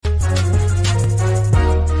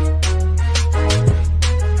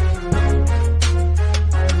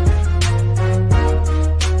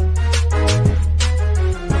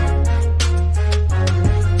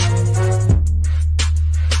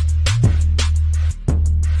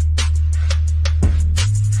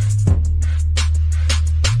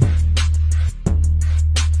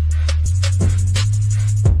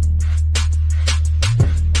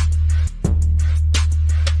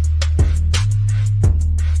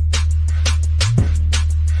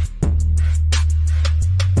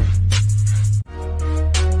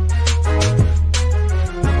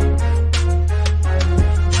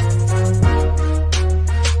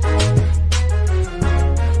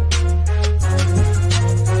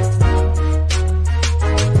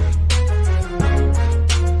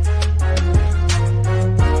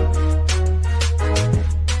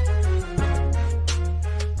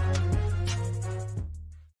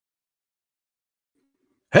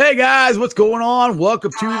Hey guys, what's going on?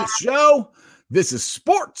 Welcome to the show. This is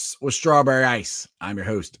Sports with Strawberry Ice. I'm your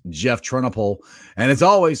host, Jeff Trunapole. And as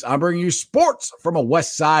always, I'm bringing you sports from a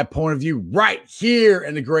West Side point of view right here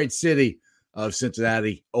in the great city of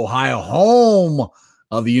Cincinnati, Ohio, home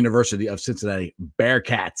of the University of Cincinnati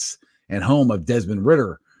Bearcats and home of Desmond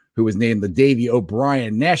Ridder, who was named the Davy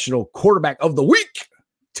O'Brien National Quarterback of the Week.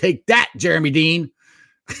 Take that, Jeremy Dean.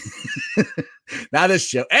 Now this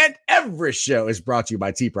show and every show is brought to you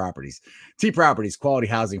by T Properties. T Properties, quality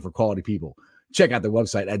housing for quality people. Check out their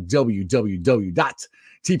website at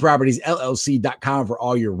www.tpropertiesllc.com for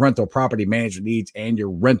all your rental property management needs and your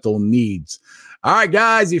rental needs. All right,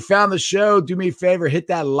 guys, you found the show. Do me a favor, hit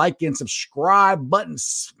that like and subscribe button.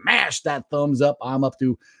 Smash that thumbs up. I'm up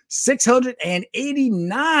to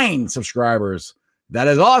 689 subscribers. That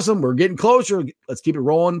is awesome. We're getting closer. Let's keep it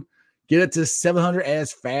rolling. Get it to 700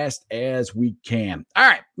 as fast as we can. All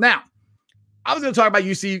right. Now, I was going to talk about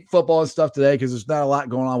UC football and stuff today because there's not a lot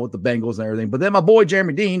going on with the Bengals and everything. But then my boy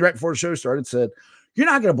Jeremy Dean, right before the show started, said, "You're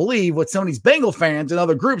not going to believe what some of these Bengal fans and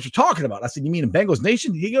other groups are talking about." I said, "You mean in Bengals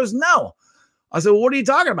Nation?" He goes, "No." I said, "Well, what are you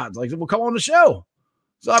talking about?" He's like, "Well, come on the show."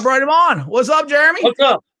 So I brought him on. What's up, Jeremy? What's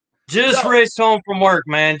up? Just raced home from work,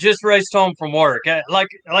 man. Just raced home from work. Like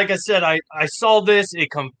I said, I saw this.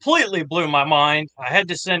 It completely blew my mind. I had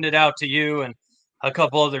to send it out to you and a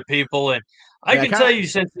couple other people. And I can tell you,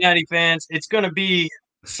 Cincinnati fans, it's going to be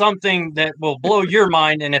something that will blow your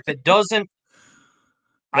mind. And if it doesn't,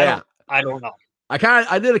 I don't know.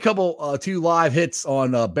 I did a couple two live hits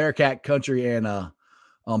on Bearcat Country and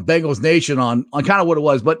Bengals Nation on kind of what it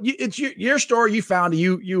was. But it's your story. You found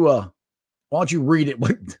it. Why don't you read it?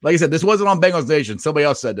 Like I said, this wasn't on Bengals Nation. Somebody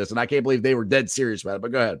else said this, and I can't believe they were dead serious about it.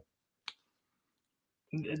 But go ahead.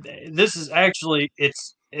 This is actually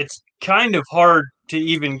it's kind of hard to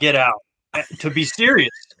even get out. To be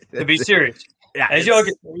serious. Yeah, as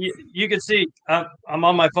you can see, I'm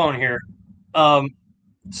on my phone here.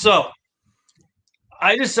 So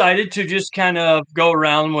I decided to just kind of go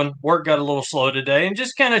around when work got a little slow today and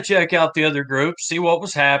just kind of check out the other groups, see what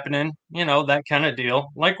was happening, that kind of deal,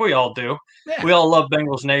 like we all do. Yeah. We all love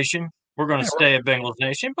Bengals Nation. We're going to stay at Bengals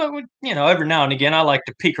Nation, but every now and again, I like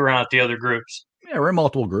to peek around at the other groups. Yeah, we're in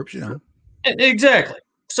multiple groups, Exactly.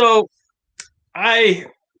 So I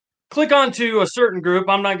click onto a certain group.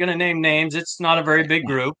 I'm not going to name names. It's not a very big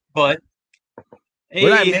group, but we're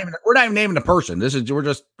not even naming the person. We're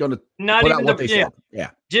just going to put out what they said. Yeah.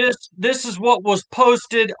 This is what was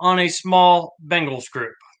posted on a small Bengals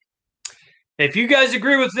group. If you guys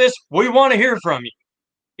agree with this, we want to hear from you.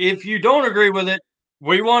 If you don't agree with it,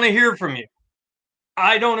 we want to hear from you.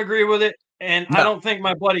 I don't agree with it, and I don't think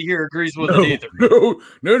my buddy here agrees with it either. No.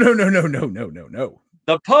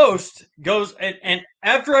 The post goes, and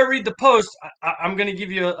after I read the post, I'm going to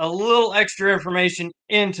give you a little extra information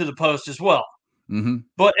into the post as well. Mm-hmm.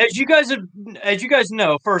 But as you guys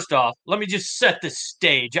know, first off, let me just set the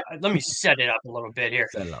stage. Let me set it up a little bit here.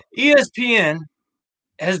 ESPN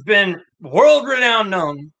has been world-renowned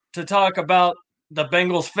known to talk about the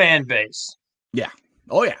Bengals fan base. Yeah.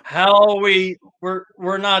 Oh yeah. How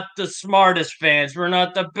we're not the smartest fans. We're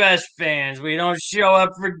not the best fans. We don't show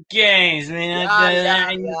up for games.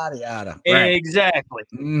 Yada. Exactly.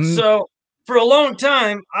 Right. Mm-hmm. So for a long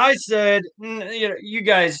time, I said, you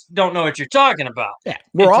guys don't know what you're talking about. Yeah,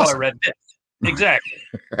 we're awesome. I read this. Exactly.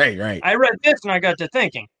 Right. I read this and I got to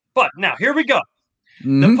thinking. But now, here we go.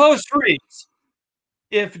 Mm-hmm. The post reads,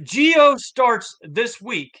 if Gio starts this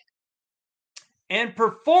week and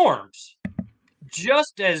performs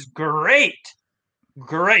just as great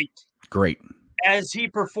as he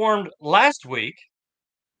performed last week,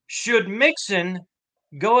 should Mixon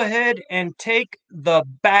go ahead and take the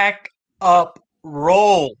back up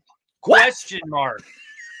roll? Question mark.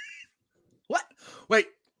 What? Wait.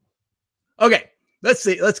 Okay. Let's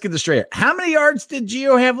see. Let's get this straight. How many yards did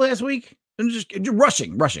Gio have last week? Just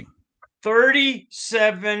rushing.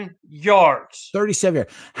 37 yards. 37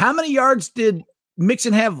 yards. How many yards did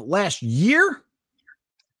Mixon have last year?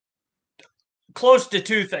 Close to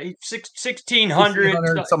 1,600.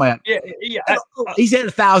 Something like that. Yeah. He's had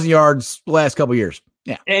 1,000 yards the last couple of years.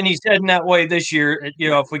 Yeah. And he's heading that way this year,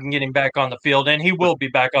 if we can get him back on the field, and he will be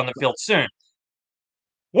back on the field soon.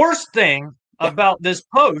 Worst thing about this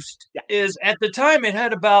post is at the time it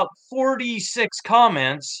had about 46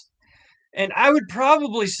 comments, and I would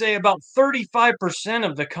probably say about 35%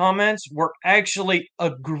 of the comments were actually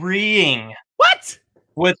agreeing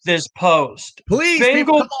with this post. Please,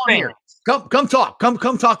 people, come on here. Come talk. Come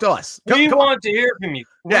talk to us. We want to hear from you.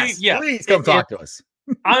 Please come talk to us.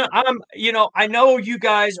 I know you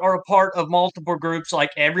guys are a part of multiple groups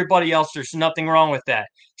like everybody else. There's nothing wrong with that.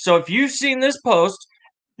 So if you've seen this post,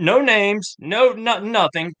 no names,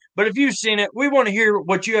 nothing. But if you've seen it, we want to hear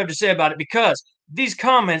what you have to say about it because these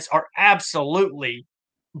comments are absolutely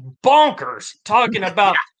bonkers. Talking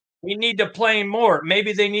about we need to play more.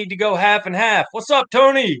 Maybe they need to go half and half. What's up,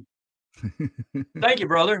 Tony? Thank you,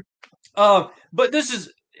 brother. But this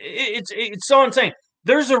is it's so insane.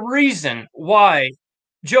 There's a reason why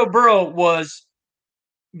Joe Burrow was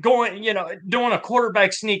going, doing a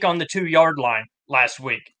quarterback sneak on the 2-yard line last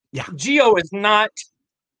week. Yeah. Gio is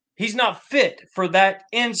he's not fit for that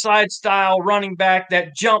inside style running back,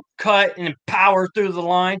 that jump cut and power through the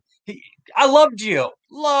line. I love Gio.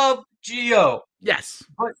 Yes.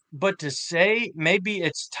 But to say maybe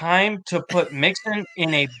it's time to put Mixon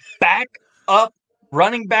in a back-up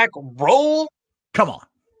running back role? Come on.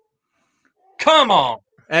 Come on.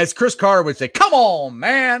 As Chris Carter would say, come on,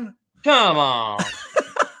 man. Come on.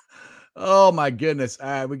 Oh, my goodness. All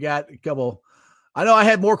right, we got a couple. I know I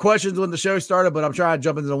had more questions when the show started, but I'm trying to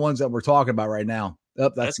jump into the ones that we're talking about right now.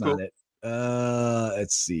 Oh, that's not cool. It.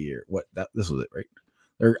 Let's see here. This was it,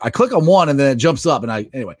 right? I click on one and then it jumps up. And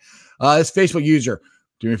anyway, this Facebook user,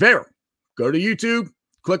 do me a favor. Go to YouTube,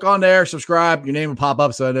 click on there, subscribe. Your name will pop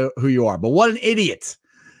up so I know who you are. But what an idiot.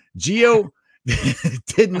 Gio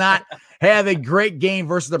did not have a great game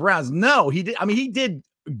versus the Browns. No, he did. I mean, he did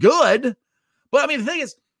good. But I mean, the thing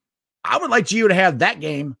is, I would like Gio to have that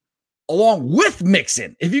game along with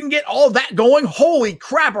Mixon. If you can get all that going, holy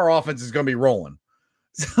crap, our offense is going to be rolling.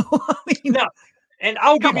 So, I mean, no, and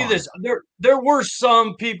I'll give you this. There were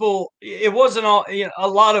some people, it wasn't all, a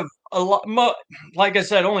lot, like I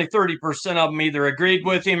said, only 30% of them either agreed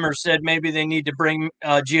with him or said maybe they need to bring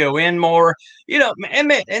Gio in more, and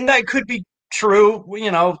that could be true,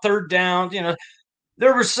 third down,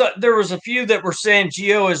 there was a few that were saying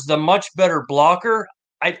Gio is the much better blocker.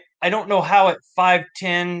 I don't know how at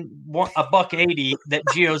 5'10", $180 that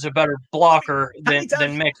Gio's a better blocker than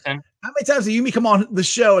Mixon. How many times do you come on the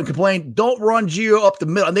show and complain, don't run Gio up the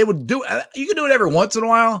middle? And they would do it. You can do it every once in a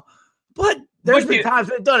while, but there's been times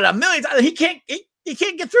they've done it a million times. He can't get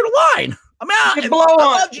through the line. I mean, I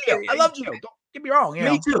love Gio. I love Gio. Don't get me wrong.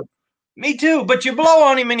 Me too. But you blow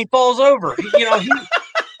on him and he falls over. I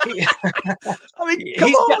mean,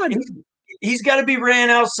 come on. He's got to be ran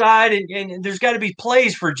outside, and there's got to be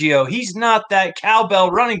plays for Gio. He's not that cowbell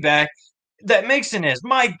running back that Mixon is.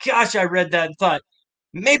 My gosh, I read that and thought,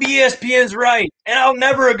 maybe ESPN's right, and I'll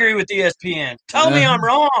never agree with ESPN. Tell me I'm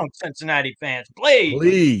wrong, Cincinnati fans,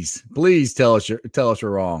 please. Please tell us you're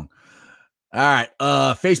wrong. All right,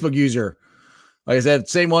 Facebook user, like I said,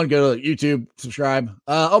 same one. Go to YouTube, subscribe.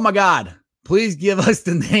 Oh my God. Please give us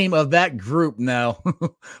the name of that group now.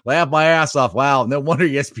 Laugh my ass off. Wow. No wonder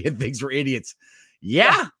ESPN thinks we're idiots.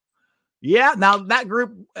 Yeah. Now that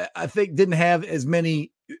group, I think, didn't have as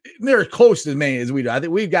many. They're close to as many as we do. I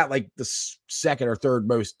think we've got like the second or third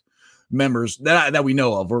most members that we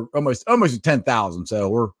know of. We're almost at 10,000.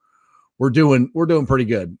 So we're doing pretty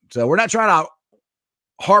good. So we're not trying to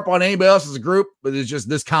harp on anybody else as a group, but it's just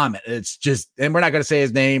this comment. It's just, and we're not going to say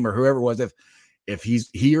his name or whoever it was. If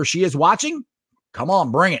he or she is watching, come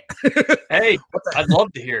on, bring it. Hey, I'd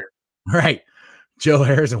love to hear it. Right. Joe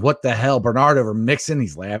Harrison, what the hell? Bernard over Mixon.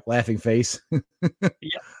 He's laughing face.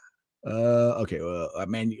 Yeah. Okay.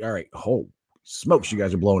 Man, all right. Oh, smokes. You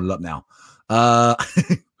guys are blowing it up now.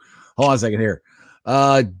 Hold on a second here.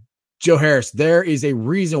 Joe Harris, there is a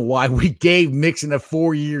reason why we gave Mixon a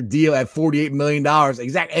 4-year deal at $48 million.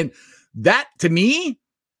 Exactly. And that, to me,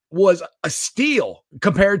 was a steal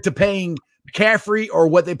compared to paying McCaffrey or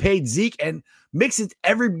what they paid Zeke, and Mixon's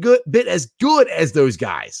every bit as good as those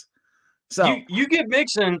guys. So you give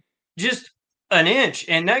Mixon just an inch,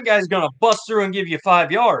 and that guy's going to bust through and give you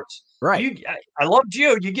 5 yards. Right. I love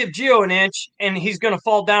Gio. You give Gio an inch, and he's going to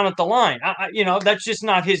fall down at the line. That's just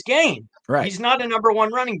not his game. Right. He's not a number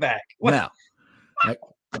one running back. No. Right.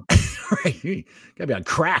 You gotta be on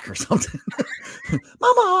crack or something.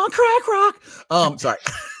 Mama on crack rock. Sorry.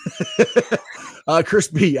 Chris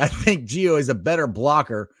B, I think Gio is a better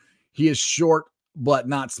blocker. He is short but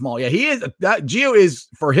not small. Yeah, he is. Gio is,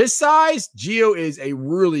 for his size, Gio is a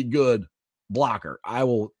really good blocker. I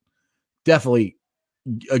will definitely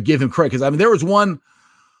give him credit, because I mean there was one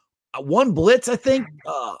blitz, I think.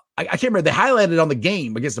 I can't remember. They highlighted on the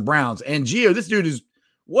game against the Browns, and Gio, this dude is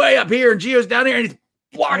way up here, and Gio's down here, and he's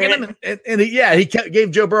blocking him, and he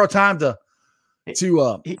gave Joe Burrow time to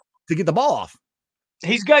get the ball off.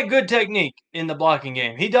 He's got good technique in the blocking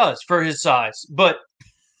game. He does for his size, but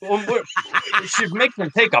should make them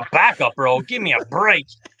take a backup role. Give me a break.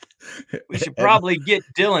 We should probably get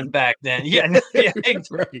Dylan back then. Yeah.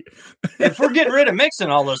 Right. If we're getting rid of Mixon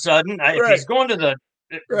all of a sudden, if he's going to the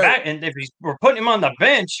Back, and if we're putting him on the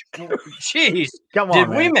bench, jeez, Come on, did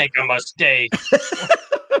man. we make a mistake?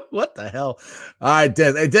 What the hell? All right,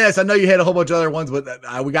 Dennis. Hey, Dennis, I know you had a whole bunch of other ones, but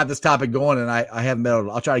we got this topic going, and I haven't been able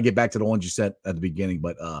to. I'll try to get back to the ones you sent at the beginning.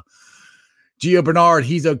 But Gio Bernard,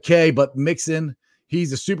 he's okay, but Mixon,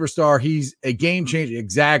 he's a superstar. He's a game changer.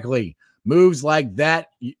 Exactly. Moves like that,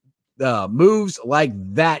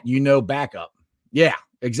 backup. Yeah,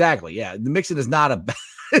 exactly. Yeah, the Mixon is not a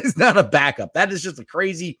is not a backup. That is just a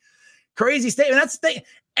crazy statement. That's the thing,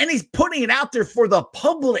 and he's putting it out there for the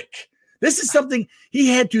public. This is something he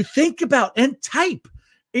had to think about and type.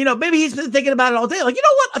 Maybe he's been thinking about it all day. Like, you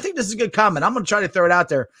know what? I think this is a good comment. I'm going to try to throw it out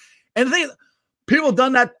there. And the thing, people have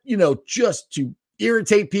done that, just to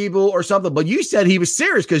irritate people or something. But you said he was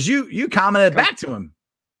serious because you commented back to him.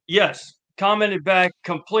 Yes, commented back,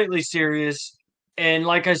 completely serious. And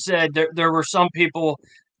like I said, there were some people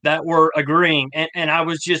that were agreeing. And I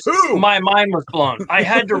was just, my mind was blown. I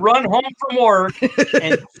had to run home from work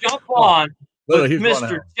and jump on with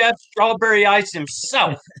Mr. Jeff Strawberry Ice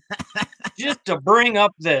himself, just to bring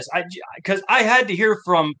up this. Because I had to hear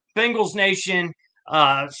from Bengals Nation,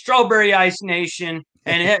 Strawberry Ice Nation,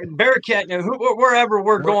 and Bearcat, wherever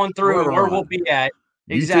we're going through, where we'll be at.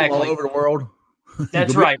 Exactly. YouTube all over the world.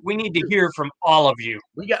 That's right. We need to hear from all of you.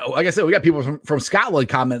 We got, like I said, we got people from Scotland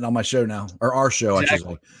commenting on my show now, or our show, exactly. I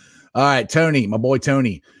should say. All right, Tony, my boy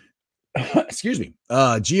Tony. Excuse me.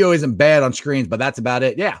 Gio isn't bad on screens, but that's about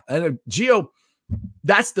it. Yeah. And Gio,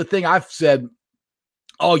 that's the thing I've said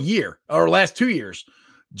all year or last 2 years.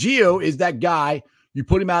 Gio is that guy. You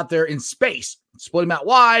put him out there in space, split him out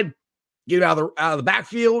wide, get him out of the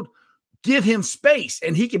backfield, give him space,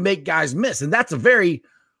 and he can make guys miss. And that's a very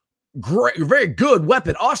great, very good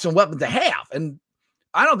weapon, awesome weapon to have. And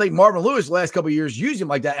I don't think Marvin Lewis the last couple of years used him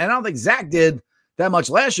like that. And I don't think Zach did that much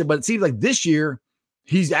last year, but it seems like this year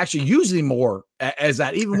he's actually using him more as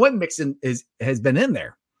that, even when Mixon has been in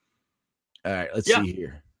there. All right, let's see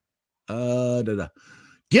here.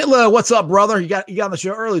 Gitla, what's up, brother? You got on the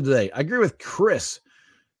show early today. I agree with Chris.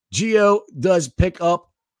 Gio does pick up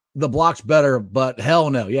the blocks better, but hell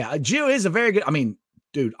no. Yeah, Gio is a very good. I mean,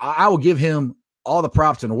 dude, I will give him all the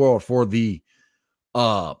props in the world for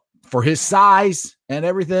his size and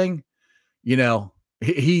everything. He's a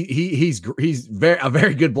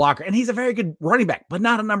very good blocker, and he's a very good running back, but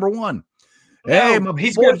not a number one. Hey,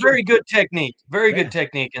 he's got very good technique. Very good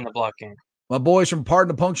technique in the blocking. My boys from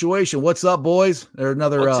Pardon the Punctuation. What's up, boys? They're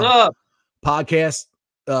another podcast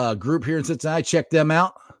group here in Cincinnati. Check them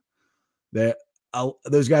out.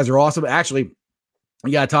 Those guys are awesome. Actually,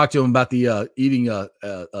 you got to talk to them about the eating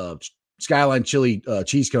Skyline chili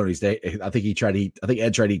cheese conies. I think Ed tried to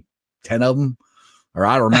eat 10 of them, or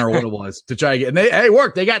I don't remember what it was, to try to get. And they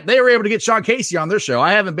worked. They were able to get Sean Casey on their show.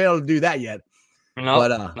 I haven't been able to do that yet.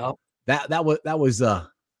 No. That was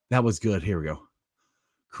good. Here we go.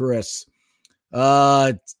 Chris.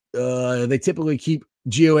 They typically keep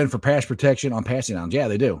Gio in for pass protection on passing downs. Yeah,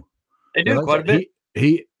 they do. They do quite a bit.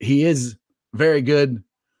 He is very good.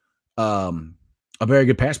 A very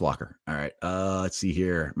good pass blocker. All right. Let's see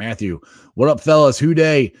here. Matthew, what up, fellas?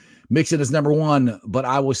 Houday, Mixon is number one, but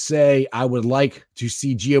I will say I would like to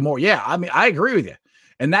see Gio more. Yeah, I mean, I agree with you.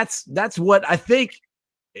 And that's what I think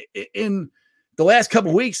in the last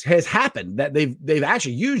couple of weeks has happened, that they've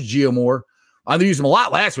actually used Gio more. They used him a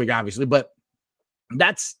lot last week, obviously, but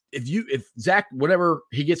that's if Zach, whenever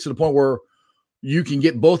he gets to the point where you can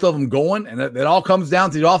get both of them going, and it all comes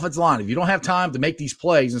down to the offensive line. If you don't have time to make these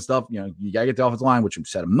plays and stuff, you got to get the offensive line, which we've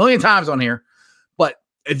said a million times on here. But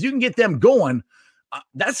if you can get them going,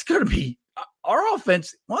 that's going to be our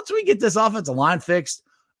offense. Once we get this offensive line fixed,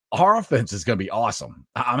 our offense is going to be awesome.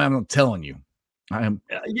 I'm telling you. I am.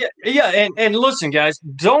 Yeah. And listen, guys,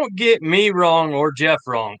 don't get me wrong or Jeff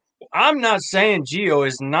wrong. I'm not saying Gio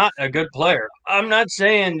is not a good player. I'm not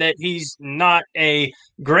saying that he's not a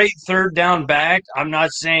great third down back. I'm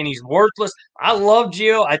not saying he's worthless. I love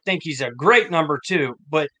Gio. I think he's a great number two.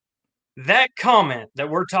 But that comment that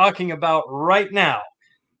we're talking about right now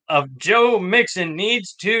of Joe Mixon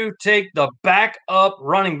needs to take the backup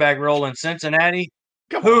running back role in Cincinnati,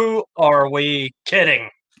 who are we kidding?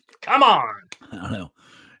 Come on. I don't know.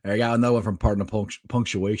 I got another one from Pardon the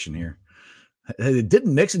Punctuation here.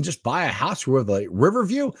 Didn't Mixon just buy a house with like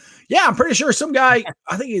Riverview? Yeah, I'm pretty sure some guy,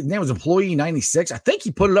 I think his name was Employee 96. I think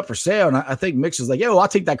he put it up for sale, and I think Mixon's like, yo, I'll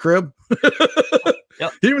take that crib.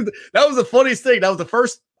 Yep. That was the funniest thing. That was the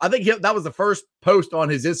first, I think that was the first post on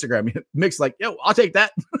his Instagram. Mixon's like, yo, I'll take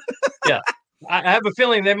that. Yeah. I have a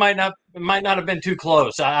feeling they might not have been too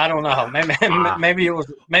close. I don't know. Maybe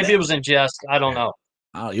it was in jest. I don't know.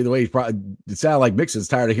 Either way, it sounded like Mixon's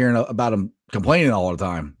tired of hearing about him complaining all the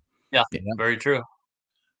time. Yeah, very true.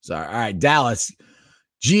 Sorry. All right, Dallas.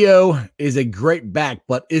 Gio is a great back,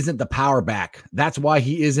 but isn't the power back. That's why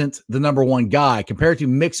he isn't the number one guy.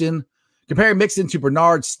 Comparing Mixon to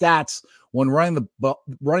Bernard's stats when running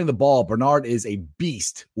the ball, Bernard is a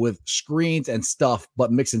beast with screens and stuff,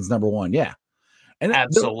 but Mixon's number one. Yeah. And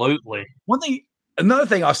absolutely. Another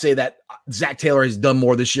thing I'll say that Zach Taylor has done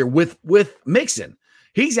more this year with Mixon.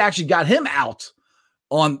 He's actually got him out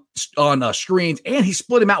on screens, and he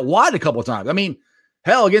split him out wide a couple of times. I mean,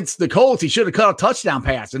 hell, against the Colts, he should have cut a touchdown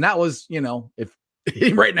pass, and that was, if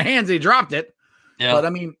he right in the hands, he dropped it. Yeah. But I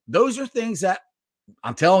mean, those are things that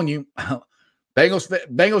I'm telling you,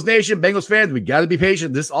 Bengals Nation, Bengals fans, we got to be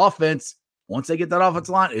patient. This offense, once they get that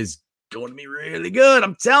offensive line, is going to be really good.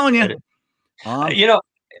 I'm telling you.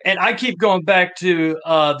 And I keep going back to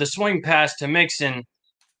the swing pass to Mixon.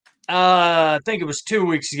 I think it was 2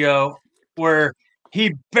 weeks ago where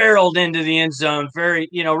he barreled into the end zone,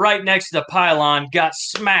 right next to the pylon, got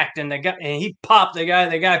smacked, and he popped the guy.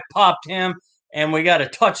 The guy popped him, and we got a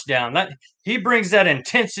touchdown. He brings that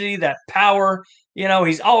intensity, that power.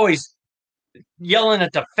 He's always yelling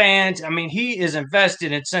at the fans. I mean, he is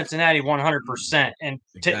invested in Cincinnati 100%, and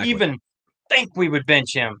to even think we would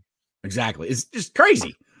bench him. Exactly. It's just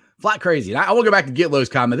crazy. Flat crazy. And I will go back to Gitlow's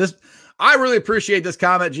comment. I really appreciate this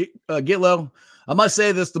comment, Gitlow. I must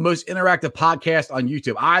say this is the most interactive podcast on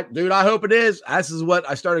YouTube. I hope it is. This is what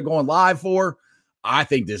I started going live for. I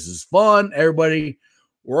think this is fun. Everybody,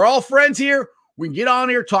 we're all friends here. We can get on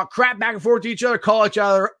here, talk crap back and forth to each other, call each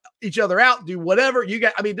other out, do whatever you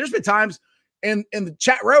got. I mean, there's been times in the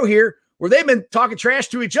chat row here where they've been talking trash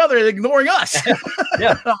to each other and ignoring us. Yeah.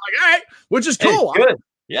 I'm like, all right, which is cool. Hey, good.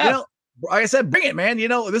 Yeah. Like I said, bring it, man.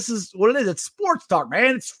 This is what it is. It's sports talk,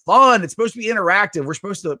 man. It's fun. It's supposed to be interactive. We're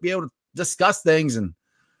supposed to be able to discuss things and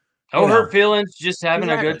no hurt feelings, just having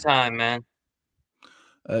a good time, man.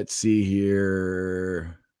 Let's see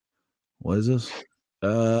here. What is this?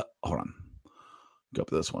 Hold on. Go up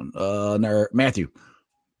to this one. No, Matthew.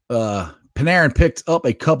 Panarin picked up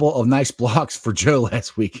a couple of nice blocks for Joe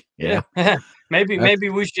last week. Yeah. maybe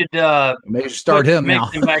we should start him now.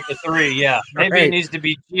 Mixon back to 3. Yeah. Maybe it needs to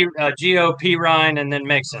be GOP Ryan and then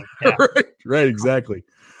Mixon. Yeah. Right, exactly.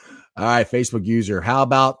 All right, Facebook user. How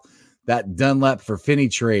about that Dunlap for Finney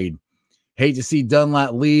trade? Hate to see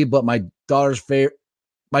Dunlap leave, but my daughter's favorite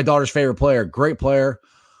player, great player,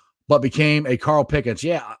 but became a Carl Pickens.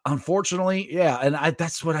 Yeah, unfortunately, yeah. And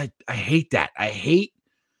that's what I hate that. I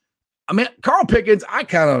mean, Carl Pickens, I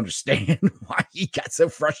kind of understand why he got so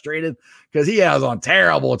frustrated because he was on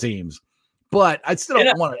terrible teams. But I still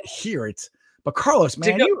don't want to hear it. But Carlos,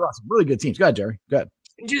 man, you were on some really good teams. Go ahead, Jerry. Go ahead.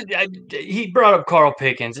 He brought up Carl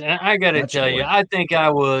Pickens, and I got to tell you, I think I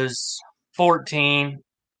was 14,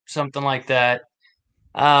 something like that.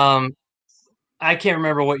 I can't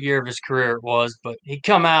remember what year of his career it was, but he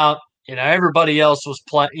come out. Everybody else was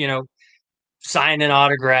signing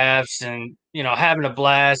autographs and having a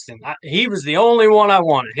blast, and he was the only one I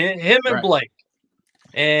wanted. Him and Blake,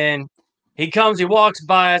 and he walks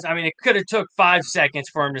by us. I mean, it could have took 5 seconds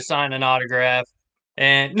for him to sign an autograph.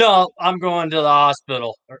 And no, I'm going to the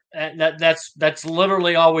hospital. That's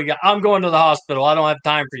literally all we got. I'm going to the hospital. I don't have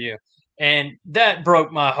time for you. And that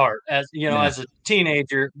broke my heart. As a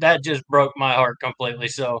teenager, that just broke my heart completely.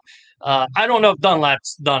 So I don't know if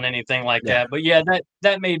Dunlap's done anything like that, but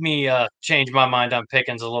that made me change my mind on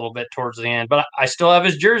Pickens a little bit towards the end. But I still have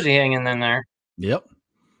his jersey hanging in there. Yep,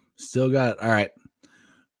 still got it. All right.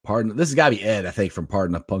 Pardon. This has got to be Ed, I think, from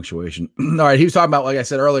Pardon the Punctuation. All right, he was talking about, like I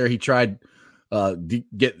said earlier, he tried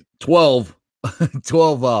get 12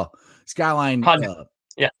 Skyline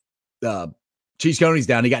cheese conies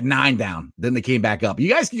down. He got 9 down. Then they came back up. You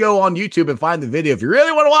guys can go on YouTube and find the video if you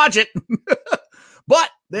really want to watch it. But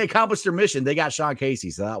they accomplished their mission. They got Sean Casey,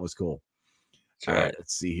 so that was cool. All right,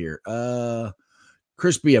 let's see here.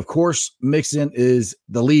 Chris B, of course, Mixon is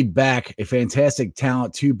the lead back, a fantastic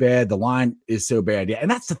talent. Too bad the line is so bad. Yeah, and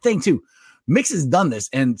that's the thing, too. Mixon's done this,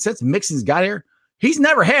 and since Mixon's got here, he's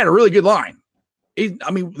never had a really good line. The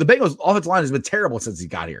Bengals' offensive line has been terrible since he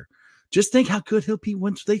got here. Just think how good he'll be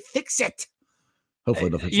once they fix it. Hopefully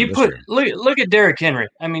they'll fix it. Look at Derrick Henry.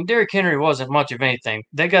 I mean, Derrick Henry wasn't much of anything.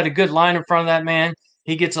 They got a good line in front of that man.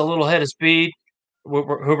 He gets a little head of speed, who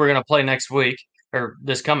we're going to play next week or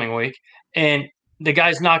this coming week, and the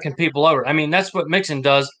guy's knocking people over. I mean, that's what Mixon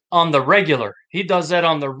does on the regular. He does that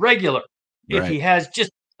on the regular if he has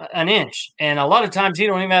just an inch, and a lot of times he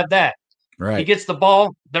don't even have that. Right. He gets the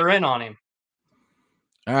ball, they're in on him.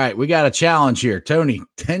 All right, we got a challenge here. Tony,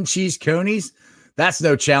 10 cheese conies? That's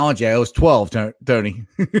no challenge. Yeah, it was 12, Tony.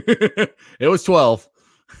 It was 12.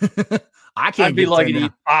 I can't. I'd be lucky to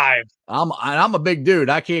eat 5. I'm a big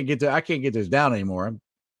dude. I can't get those down anymore.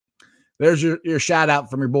 There's your shout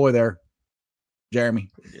out from your boy there, Jeremy.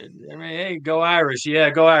 I mean, hey, go Irish.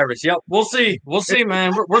 Yeah, go Irish. Yep. We'll see. We'll see,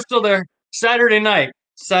 man. We're still there. Saturday night.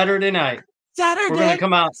 We're gonna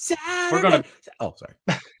come out. We're gonna. Oh, sorry.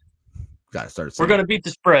 Got to start. We're gonna beat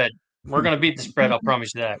the spread. We're gonna beat the spread. I'll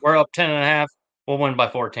promise you that. We're up 10.5. We'll win by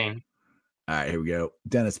 14. All right, here we go.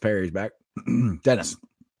 Dennis Perry's back. Dennis.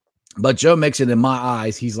 But Joe Mixon, in my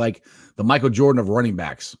eyes, he's like the Michael Jordan of running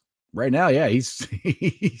backs. Right now, yeah, he's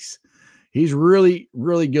really,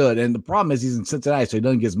 really good. And the problem is he's in Cincinnati, so he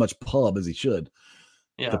doesn't get as much pub as he should.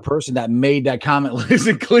 Yeah. The person that made that comment lives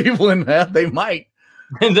in Cleveland. They might.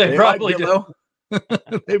 they probably do.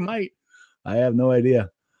 They might. I have no idea.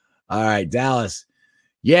 All right, Dallas.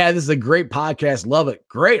 Yeah, this is a great podcast. Love it.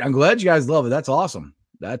 Great. I'm glad you guys love it. That's awesome.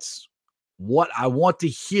 That's what I want to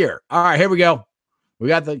hear. All right, here we go. We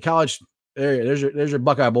got the college. There's your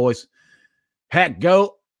Buckeye boys. Heck,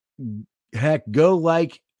 go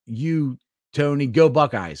like you, Tony. Go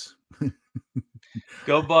Buckeyes.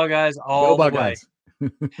 Go Buckeyes all the way.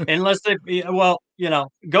 Unless they,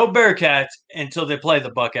 go Bearcats until they play the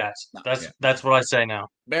Buckeyes. That's what I say now.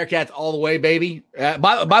 Bearcats all the way, baby. By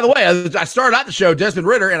the way, I started out the show, Desmond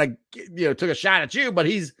Ridder, and I took a shot at you, but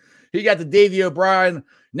he got the Davey O'Brien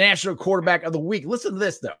National Quarterback of the Week. Listen to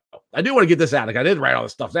this though. I do want to get this out. Like I did write all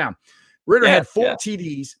this stuff down. Ridder had 4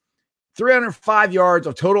 TDs, 305 yards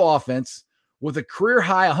of total offense with a career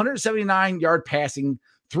high 179-yard passing,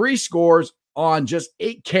 3 scores on just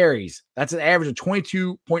 8 carries. That's an average of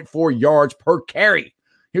 22.4 yards per carry.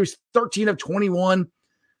 He was 13 of 21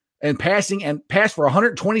 and passed for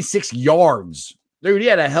 126 yards. Dude, he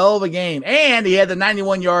had a hell of a game. And he had the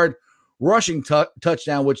 91-yard rushing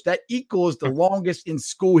touchdown, which that equals the longest in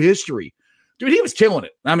school history. Dude, he was killing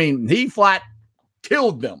it. I mean, he flat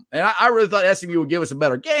killed them. And I really thought SMU would give us a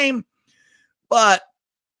better game, but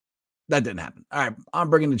that didn't happen. All right,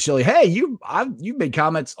 I'm bringing the chili. Hey, you made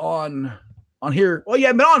comments on here. Well, you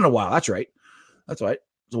haven't been on in a while. That's right. So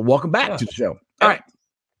welcome back to the show. All right,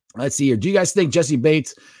 let's see here. Do you guys think Jesse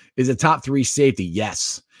Bates is a top 3 safety?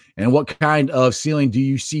 Yes. And what kind of ceiling do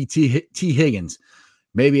you see T. Higgins?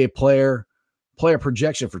 Maybe a player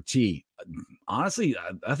projection for T. Honestly,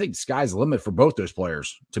 I think the sky's the limit for both those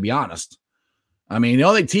players, to be honest. I mean, I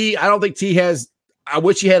don't think T has, I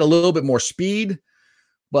wish he had a little bit more speed,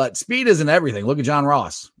 but speed isn't everything. Look at John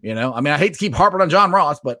Ross, I mean, I hate to keep harping on John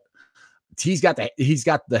Ross, but he's got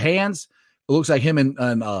the hands. It looks like him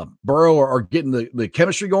and Burrow are getting the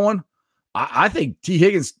chemistry going. I think T.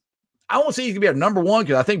 Higgins, I won't say he's going to be our number 1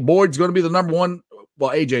 because I think Boyd's going to be the number 1.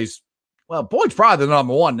 Well, Boyd's probably the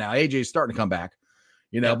number 1 now. AJ's starting to come back,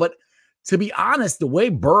 but to be honest, the way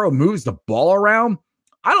Burrow moves the ball around,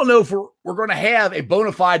 I don't know if we're going to have a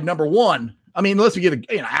bona fide number 1. I mean, unless we get an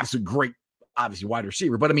absolute great, obviously wide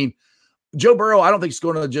receiver, but I mean, Joe Burrow, I don't think he's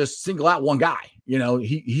going to just single out one guy.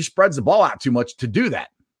 He spreads the ball out too much to do that.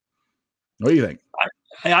 What do you think?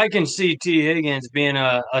 I can see T. Higgins being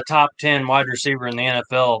a top 10 wide receiver in the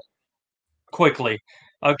NFL quickly.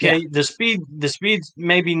 Okay, yeah. The speed's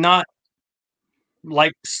maybe not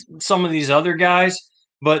like some of these other guys,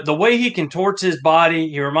 but the way he contorts his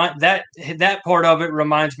body, that part of it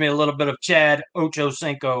reminds me a little bit of Chad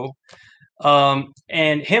Ochocinco.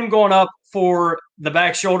 And him going up for the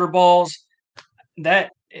back shoulder balls,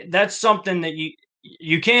 that's something that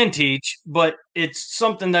you can teach, but it's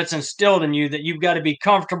something that's instilled in you that you've got to be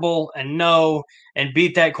comfortable and know and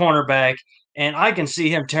beat that cornerback. And I can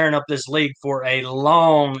see him tearing up this league for a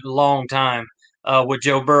long, long time with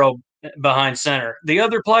Joe Burrow behind center. The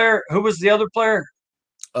other player, who was the other player?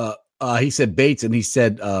 He said Bates, and he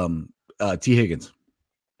said T. Higgins.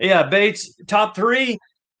 Yeah, Bates, top 3.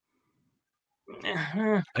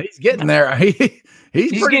 He's getting there. He's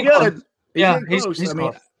pretty good. He's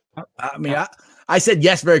I mean, I said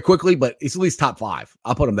yes very quickly, but it's at least top 5.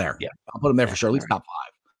 I'll put him there. Yeah, I'll put him there for sure. At least top 5.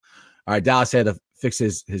 All right, Dallas had to fix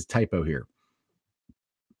his typo here.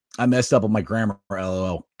 I messed up on my grammar.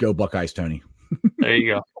 LOL. Go Buckeyes, Tony. There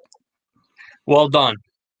you go. Well done.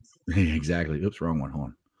 Exactly. Oops, wrong one.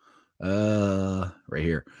 Hold on. Right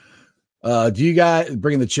here. Do you guys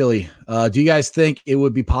bring the chili? Do you guys think it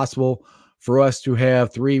would be possible for us to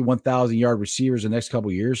have 3 1,000-yard receivers in the next couple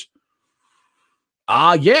of years?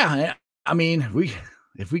 Yeah. I mean,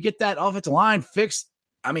 if we get that offensive line fixed,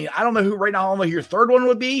 I mean, I don't know who right now. I don't know who your third one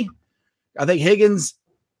would be. I think Higgins,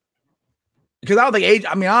 because I don't think AJ.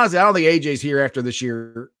 I mean, honestly, I don't think AJ's here after this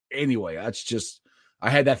year anyway. That's just, I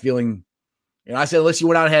had that feeling. I said unless he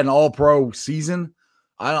went out and had an All-Pro season,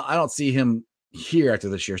 I don't see him here after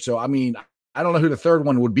this year. So I mean, I don't know who the third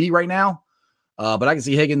one would be right now, but I can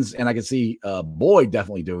see Higgins and I can see Boyd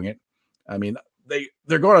definitely doing it. I mean,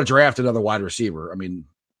 they're going to draft another wide receiver. I mean,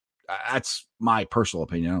 That's my personal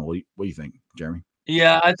opinion. I don't know, what do you think, Jeremy?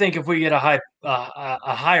 Yeah, I think if we get a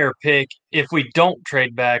higher pick, if we don't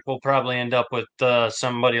trade back, we'll probably end up with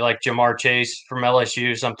somebody like Jamar Chase from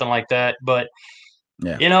LSU, something like that. But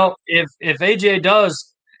Yeah. if AJ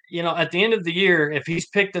does, at the end of the year, if he's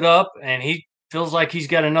picked it up and he feels like he's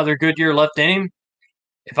got another good year left in him,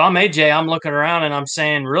 if I'm AJ, I'm looking around and I'm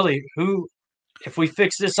saying, really, if we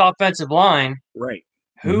fix this offensive line, right?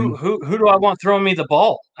 Who do I want throwing me the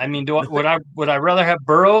ball? I mean, would I rather have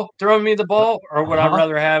Burrow throwing me the ball, or would I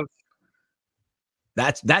rather have?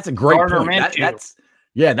 That's a great Gardner point.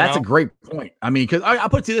 Minshew, That's a great point. I mean, because I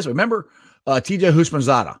put it to you this way. Remember, TJ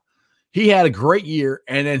Houshmandzadeh? He had a great year,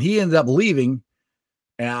 and then he ended up leaving,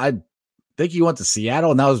 and I think he went to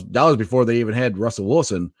Seattle, and that was before they even had Russell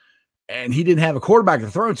Wilson, and he didn't have a quarterback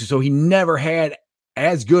to throw to, so he never had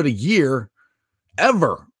as good a year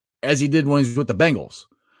ever as he did when he was with the Bengals.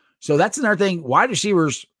 So that's another thing. Wide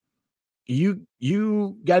receivers, you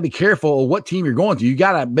got to be careful of what team you're going to. You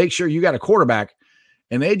got to make sure you got a quarterback.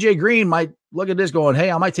 And AJ Green might look at this going,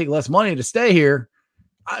 hey, I might take less money to stay here.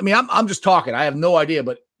 I mean, I'm just talking. I have no idea,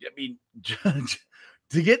 but I mean,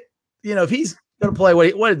 to get, if he's going to play,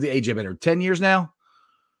 what did the AJ been here? 10 years now?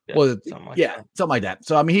 Yeah, something like that.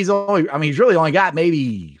 So I mean, he's really only got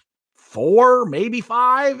maybe 4, maybe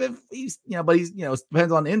 5 if he's, but he's,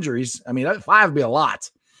 depends on injuries. I mean, 5 would be a lot.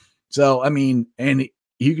 So, I mean, and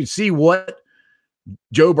you can see what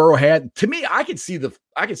Joe Burrow had. To me, I could see the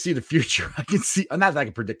future. I can see, not that I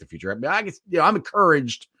can predict the future. I mean, I'm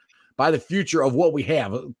encouraged by the future of what we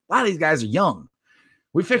have. A lot of these guys are young.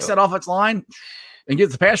 We fix that offensive line and get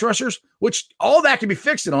the pass rushers, which all that can be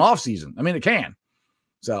fixed in an offseason. I mean, it can.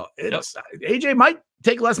 So AJ might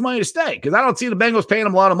take less money to stay because I don't see the Bengals paying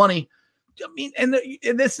him a lot of money. I mean, and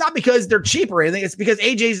it's not because they're cheap or anything. It's because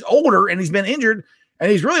AJ's older and he's been injured. And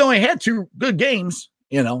he's really only had 2 good games,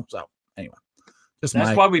 So anyway, that's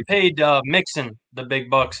why we paid Mixon the big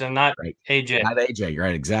bucks and not AJ. Not AJ,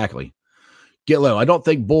 right? Exactly. Get low. I don't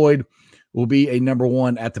think Boyd will be a number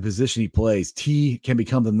 1 at the position he plays. T can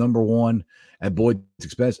become the number 1 at Boyd's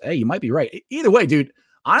expense. Hey, you might be right. Either way, dude.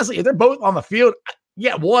 Honestly, if they're both on the field,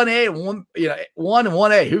 1A and 1 and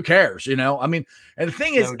 1A. Who cares? I mean, and the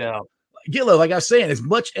thing is, no doubt. Get low. Like I was saying, as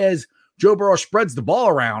much as Joe Burrow spreads the ball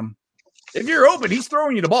around. If you're open, he's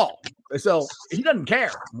throwing you the ball. So he doesn't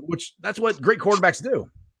care, which that's what great quarterbacks do.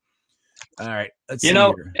 All right. Let's see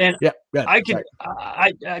here. And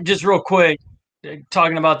I just real quick,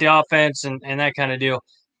 talking about the offense and that kind of deal.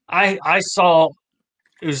 I saw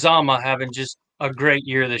Uzomah having just a great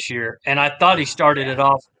year this year, and I thought he started it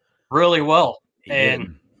off really well.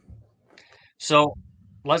 So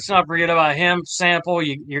let's not forget about him. Sample,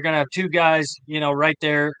 you're going to have 2 guys, right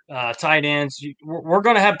there, tight ends. We're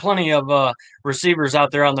going to have plenty of receivers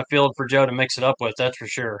out there on the field for Joe to mix it up with. That's for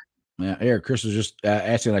sure. Yeah, Eric, Chris was just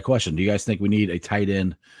asking that question. Do you guys think we need a tight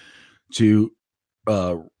end to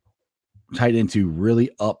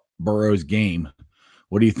really up Burrow's game?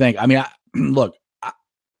 What do you think? I mean, look,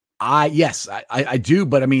 yes, I do,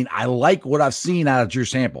 but I mean, I like what I've seen out of Drew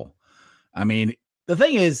Sample. I mean, the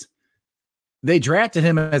thing is, they drafted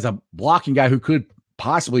him as a blocking guy who could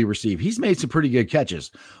possibly receive. He's made some pretty good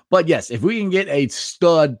catches. But yes, if we can get a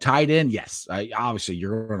stud tight end, yes, obviously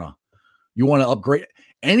you want to upgrade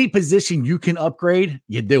any position you can upgrade,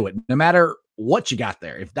 you do it. No matter what you got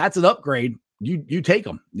there. If that's an upgrade, you take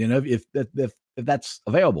them, if that's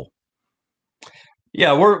available.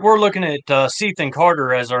 Yeah, we're looking at Cethan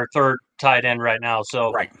Carter as our 3rd tight end right now.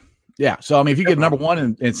 So right. Yeah. So I mean, if you get number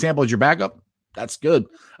 1 and Sample as your backup, that's good.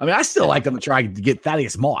 I mean, I still like them to try to get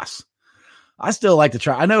Thaddeus Moss. I still like to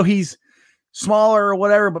try. I know he's smaller or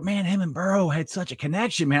whatever, but man, him and Burrow had such a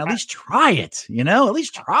connection, man. At least try it, at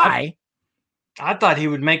least try. I thought he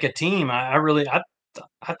would make a team. I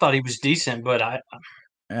thought he was decent, but I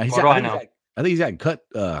know? I think he's got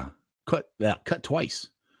cut twice.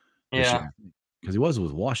 Yeah. Because he was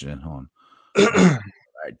with Washington on. All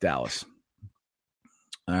right, Dallas.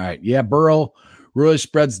 All right. Yeah, Burrow really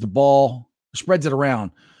spreads it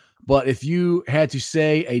around. But if you had to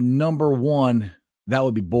say a number 1, that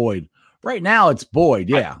would be Boyd. Right now, it's Boyd.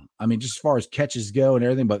 Yeah. I mean, just as far as catches go and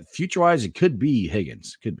everything, but future-wise, it could be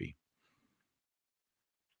Higgins. Could be.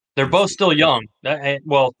 They're both still young.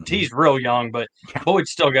 Well, T's real young, but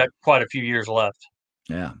Boyd's still got quite a few years left.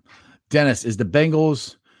 Yeah. Dennis, is the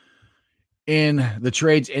Bengals in the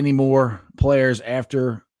trades any more players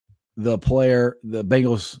after the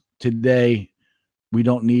Bengals today? We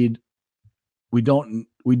don't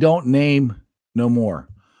name no more.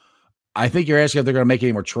 I think you're asking if they're going to make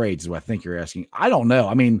any more trades is what I think you're asking. I don't know.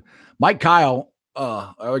 I mean, Mike Kyle,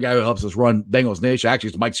 our guy who helps us run Bengals Nation, actually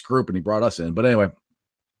it's Mike's group and he brought us in. But anyway,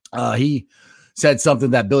 He said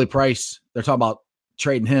something that Billy Price, they're talking about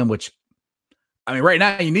trading him, which, I mean, right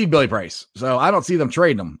now you need Billy Price. So I don't see them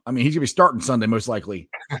trading him. I mean, he's going to be starting Sunday most likely.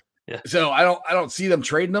 Yeah. So I don't see them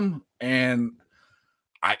trading him. And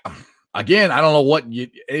I don't know what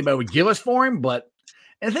anybody would give us for him, but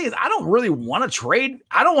and the thing is, I don't really want to trade.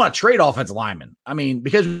 I don't want to trade offensive linemen. I mean,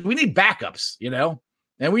 because we need backups,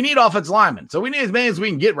 and we need offensive linemen. So we need as many as we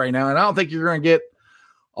can get right now. And I don't think you're going to get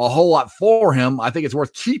a whole lot for him. I think it's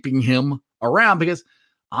worth keeping him around because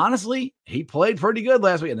honestly, he played pretty good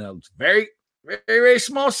last week. And it's very, very, very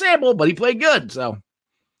small sample, but he played good. So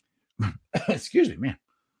excuse me, man.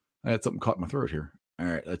 I had something caught in my throat here. All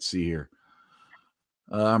right, let's see here.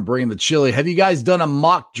 I'm bringing the chili. Have you guys done a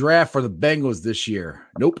mock draft for the Bengals this year?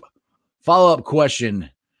 Nope. Follow-up question.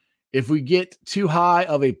 If we get too high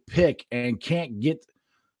of a pick and can't get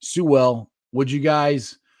Sewell, would you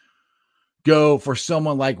guys go for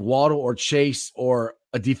someone like Waddle or Chase or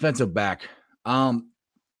a defensive back? Go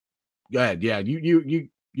ahead. Yeah, you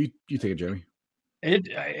take it, Jeremy.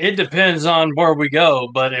 It depends on where we go,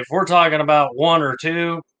 but if we're talking about one or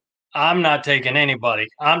two, I'm not taking anybody.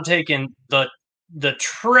 I'm taking the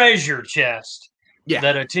treasure chest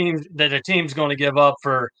that a team's going to give up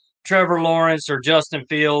for Trevor Lawrence or Justin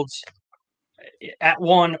Fields at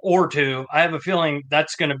one or two. I have a feeling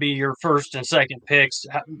that's going to be your first and second picks.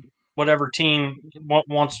 Whatever team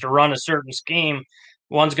wants to run a certain scheme,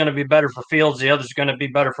 one's going to be better for Fields, the other's going to be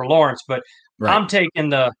better for Lawrence. But right. I'm taking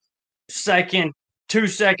the two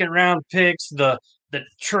second round picks, the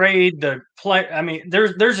trade, the play. I mean,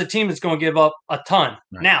 there's a team that's going to give up a ton.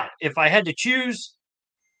 Right. Now, if I had to choose,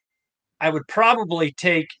 I would probably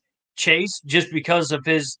take Chase just because of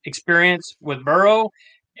his experience with Burrow,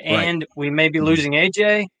 and we may be losing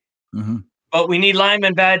AJ, but we need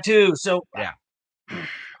linemen bad too. So yeah,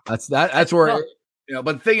 that's where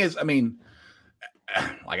But the thing is, I mean,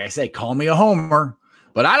 like I say, call me a homer.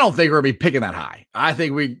 But I don't think we're going to be picking that high. I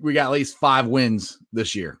think we got at least 5 wins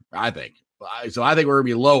this year, I think. So I think we're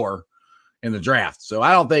going to be lower in the draft. So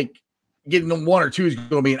I don't think getting them 1 or 2 is going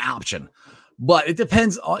to be an option. But it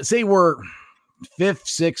depends. Say we're 5th,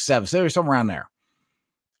 6th, 7th, say we're somewhere around there.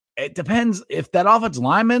 It depends if that offensive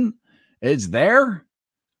lineman is there.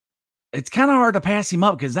 It's kind of hard to pass him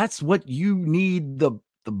up because that's what you need the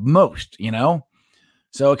most,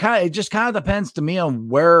 So it just kind of depends to me on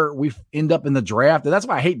where we end up in the draft. And that's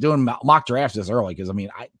why I hate doing mock drafts this early. Cause I mean,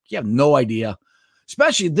 you have no idea,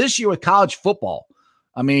 especially this year with college football.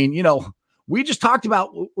 I mean, we just talked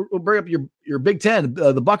about, we'll bring up your Big Ten,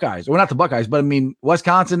 the Buckeyes, or not the Buckeyes, but I mean,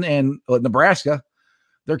 Wisconsin and Nebraska,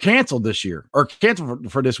 they're canceled this year or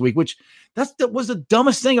canceled for this week, which that was the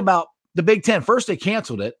dumbest thing about the Big Ten. First, they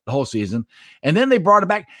canceled it the whole season and then they brought it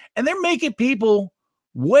back and they're making people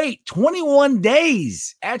wait 21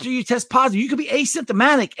 days after you test positive. You could be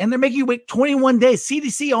asymptomatic and they're making you wait 21 days.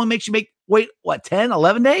 CDC only makes you wait, 10,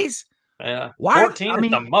 11 days? Yeah. Why? 14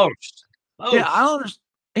 is the most. Yeah, I don't understand.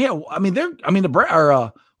 Yeah, I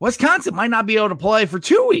mean, Wisconsin might not be able to play for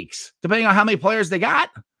 2 weeks, depending on how many players they got.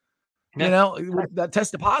 Yeah. That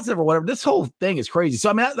tested positive or whatever. This whole thing is crazy. So,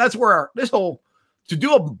 I mean, that's where to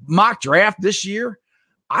do a mock draft this year,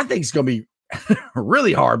 I think it's going to be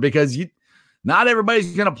really hard because not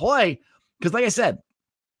everybody's going to play because, like I said,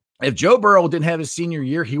 if Joe Burrow didn't have his senior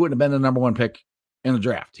year, he wouldn't have been the number 1 pick in the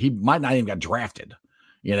draft. He might not even got drafted,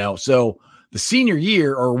 So the senior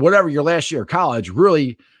year or whatever your last year of college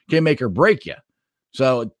really can make or break you.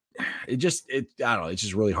 So I don't know. It's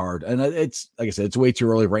just really hard. And it's, like I said, it's way too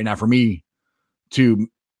early right now for me to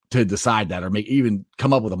decide that or even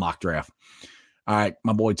come up with a mock draft. All right,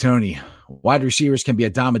 my boy Tony, wide receivers can be a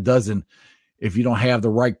dime a dozen if you don't have the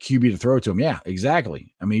right QB to throw to him. Yeah,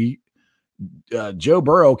 exactly. I mean, Joe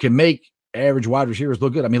Burrow can make average wide receivers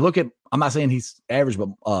look good. I mean, I'm not saying he's average, but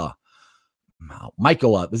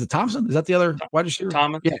Michael, is it Thompson? Is that the other wide receiver?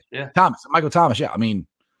 Thomas. Yeah. Thomas, Michael Thomas. Yeah. I mean,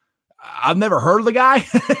 I've never heard of the guy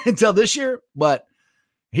until this year, but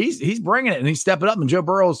he's bringing it and he's stepping up and Joe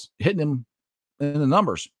Burrow's hitting him in the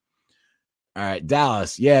numbers. All right,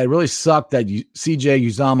 Dallas. Yeah, it really sucked that CJ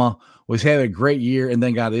Uzomah was having a great year and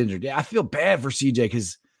then got injured. Yeah, I feel bad for CJ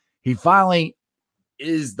because he finally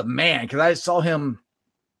is the man. Because I saw him,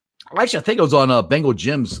 actually, I think it was on Bengal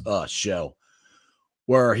Jim's show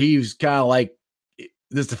where he was kind of like,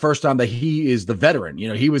 this is the first time that he is the veteran.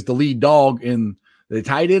 He was the lead dog in the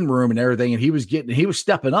tight end room and everything, and he was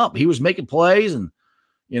stepping up. He was making plays, and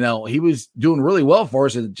he was doing really well for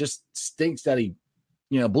us. And it just stinks that he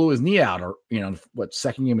blew his knee out or,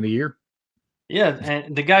 second game of the year. Yeah.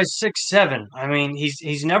 And the guy's 6'7". I mean,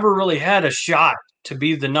 he's never really had a shot to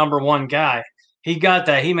be the number 1 guy. He got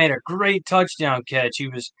that. He made a great touchdown catch. He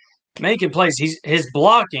was making plays. His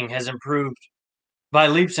blocking has improved by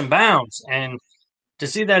leaps and bounds, and to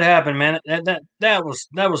see that happen, man, that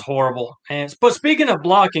was horrible. And but speaking of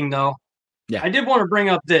blocking, though, Yeah. I did want to bring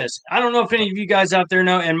up this. I don't know if any of you guys out there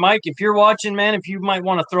know, and Mike, if you're watching, man, if you might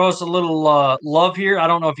want to throw us a little love here. I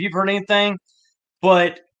don't know if you've heard anything,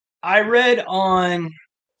 but I read on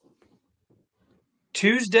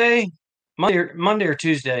Monday or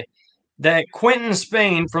Tuesday, that Quentin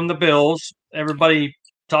Spain from the Bills, everybody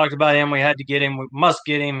talked about him. We had to get him. We must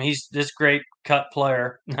get him. He's this great cut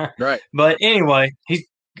player. Right. But anyway, he's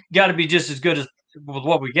got to be just as good as with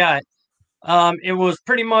what we got. It was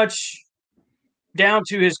pretty much down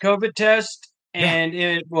to his COVID test, and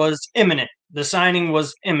it was imminent. The signing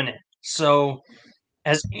was imminent. So,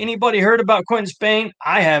 has anybody heard about Quentin Spain?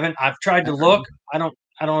 I haven't. I've tried to look. I don't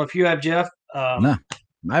know if you have, Jeff. No,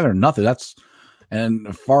 I haven't heard nothing. And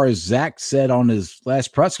as far as Zach said on his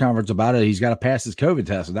last press conference about it, he's got to pass his COVID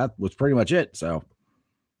test, and that was pretty much it. So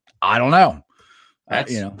I don't know.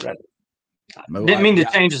 Didn't mean to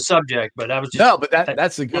change the subject, but I was just but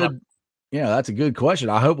that's a good, that's a good question.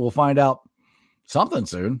 I hope we'll find out something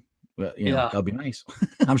soon. But, that'll be nice.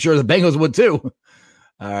 I'm sure the Bengals would too.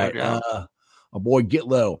 All right, our boy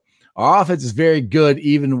Gitlow. Our offense is very good,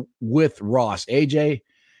 even with Ross. AJ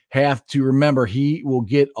have to remember he will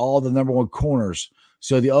get all the number one corners,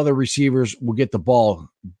 so the other receivers will get the ball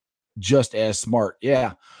just as smart.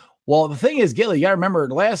 Yeah. Well, the thing is, Gilly, you got to remember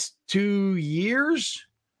the last 2 years,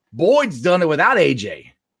 Boyd's done it without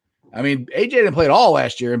AJ. I mean, AJ didn't play at all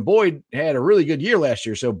last year, and Boyd had a really good year last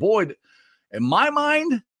year. So Boyd, in my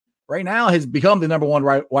mind, right now has become the number one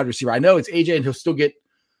wide receiver. I know it's AJ, and he'll still get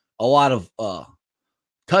a lot of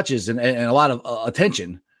touches and a lot of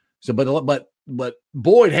attention. So, but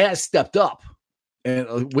Boyd has stepped up and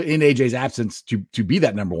in AJ's absence to be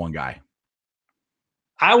that number one guy.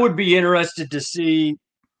 I would be interested to see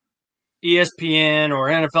ESPN or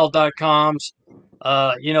NFL.com's,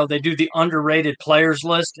 they do the underrated players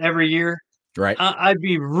list every year. Right. I'd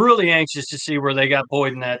be really anxious to see where they got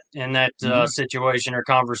Boyd in that situation or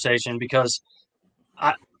conversation, because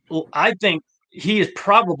I think he is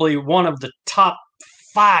probably one of the top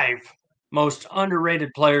 5 most underrated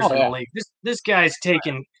players in the league. This guy's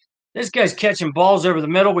catching balls over the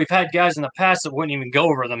middle. We've had guys in the past that wouldn't even go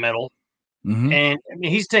over the middle. Mm-hmm. And I mean,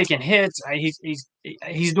 he's taking hits.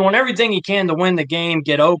 He's doing everything he can to win the game,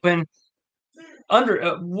 get open.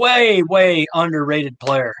 Way underrated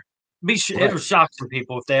player. It would shock some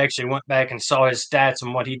people if they actually went back and saw his stats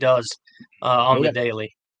and what he does on the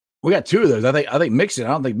daily. We got 2 of those. I think Mixon. I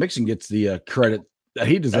don't think Mixon gets the credit that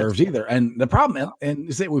he deserves either. And the problem, and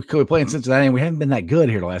we could play in Cincinnati, and we haven't been that good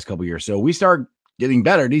here the last couple of years. So we start getting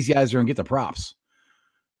better. These guys are going to get the props.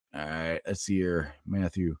 All right, let's see here,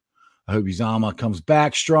 Matthew. I hope Uzomah comes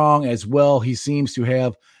back strong as well. He seems to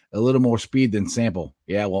have a little more speed than Sample.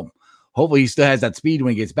 Yeah, well, hopefully he still has that speed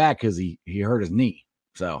when he gets back, because he hurt his knee.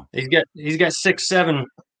 So he's got 6'7"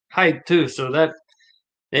 height too. So that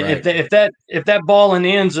if that ball in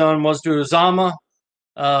the end zone was to Uzomah,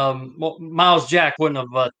 Miles Jack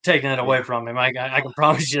wouldn't have taken it away from him. I can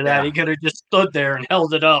promise you that. Yeah. He could have just stood there and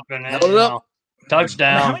held it up and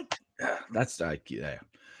touchdown. That's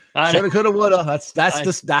shoulda, coulda, woulda. That's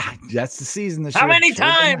the season. How many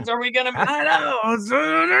times are we gonna? I know.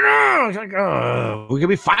 It's like, we could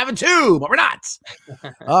be 5-2, but we're not.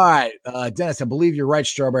 All right, Dennis. I believe you're right.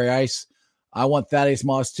 Strawberry Ice. I want Thaddeus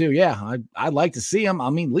Moss too. Yeah, I'd like to see him. I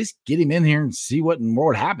mean, at least get him in here and see what in the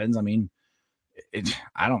world happens. I mean, maybe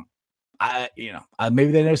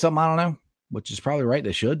they know something I don't know, which is probably right.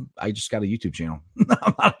 They should. I just got a YouTube channel.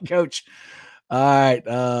 I'm not a coach. All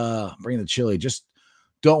right, bring the chili. Just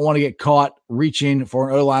don't want to get caught reaching for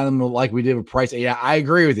an O-lineman like we did with Price. Yeah, I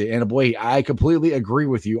agree with you. And boy, I completely agree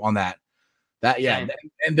with you on that. And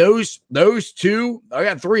those 2, I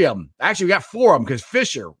got 3 of them. Actually, we got 4 of them because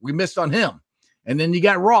Fisher, we missed on him. And then you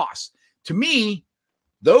got Ross. To me,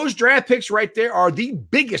 those draft picks right there are the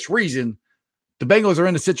biggest reason the Bengals are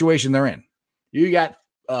in the situation they're in. You got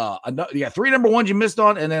 3 number ones you missed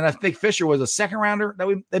on, and then I think Fisher was a second rounder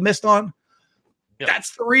that they missed on. Yep.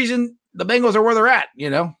 That's the reason the Bengals are where they're at,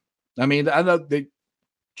 I mean, I know they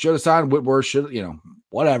should have signed Whitworth,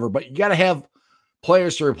 whatever, but you got to have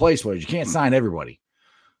players to replace players. You can't sign everybody.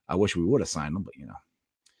 I wish we would have signed them,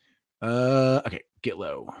 but okay, get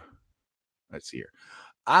low. Let's see here.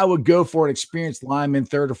 I would go for an experienced lineman,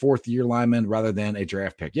 3rd or 4th year lineman, rather than a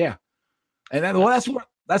draft pick. Yeah. And then,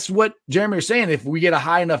 that's what Jeremy was saying. If we get a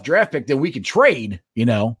high enough draft pick, then we can trade,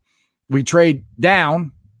 we trade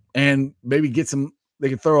down and maybe get some, they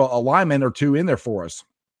can throw a lineman or 2 in there for us.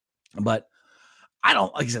 But I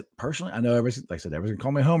don't, like I said, personally, I know everybody's, like I said, everybody's gonna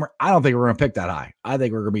call me a homer. I don't think we're gonna pick that high. I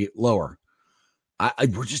think we're gonna be lower.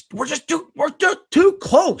 We're too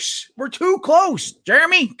close. We're too close.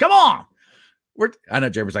 Jeremy, come on. I know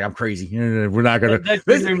Jeremy's like, I'm crazy. We're not gonna. That's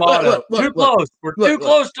too close. We're too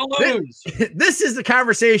close to lose. This is the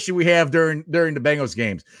conversation we have during the Bengals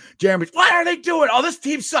games. Jeremy's, what are they doing? Oh, this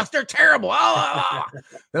team sucks. They're terrible.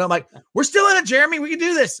 And I'm like, we're still in it, Jeremy. We can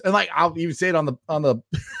do this. And like, I'll even say it on the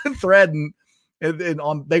thread and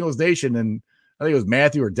on Bengals Nation. And I think it was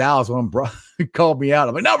Matthew or Dallas when called me out.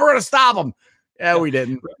 I'm like, no, we're gonna stop them. Yeah, we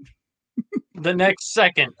didn't. The next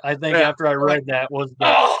second, I think, after I read that was.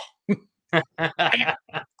 All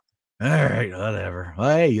right, whatever.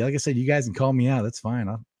 Well, hey, like I said, you guys can call me out. That's fine.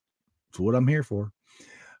 That's what I'm here for.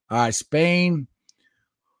 All right, Spain.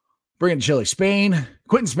 Bring in Chile.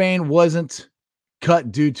 Quentin Spain wasn't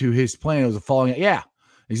cut due to his plane. It was a falling. Yeah,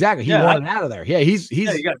 exactly. He wanted out of there. Yeah, he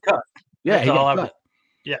got cut. Yeah, he got cut.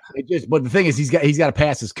 Yeah. But the thing is, he's got to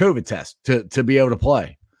pass his COVID test to be able to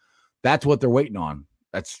play. That's what they're waiting on.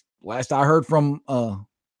 That's last I heard from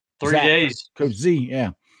 3 days. Coach Z.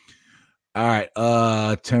 Yeah. All right,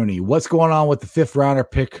 Tony, what's going on with the 5th rounder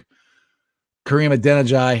pick? Kareem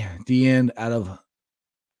Adeniji, the end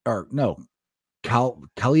Khalid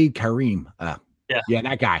Kareem. Yeah,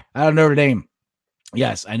 that guy out of Notre Dame.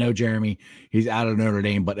 Yes, I know, Jeremy. He's out of Notre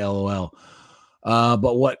Dame, but LOL.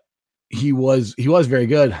 But what he was very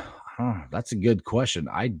good. That's a good question.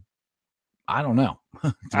 I don't know.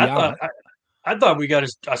 I thought we got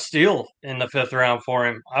a steal in the 5th round for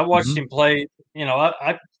him. I watched him play.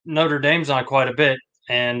 I Notre Dame's on quite a bit,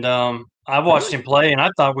 and I watched him play, and I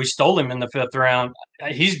thought we stole him in the 5th round.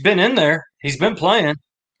 He's been in there. He's been playing.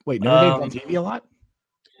 Wait, Notre Dame's on TV a lot?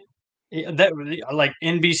 That like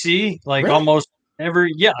NBC, like really? Almost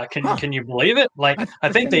every. Yeah, can you believe it? Like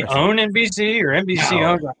I think they own NBC or NBC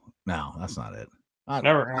owns. No, that's not it.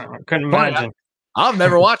 Couldn't imagine. I've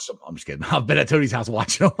never watched them. I'm just kidding. I've been at Tony's house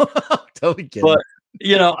watching them. Totally kidding. But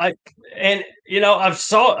I've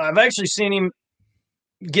actually seen him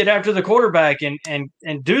get after the quarterback and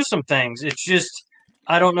do some things. It's just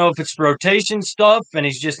I don't know if it's rotation stuff and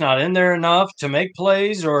he's just not in there enough to make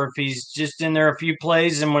plays, or if he's just in there a few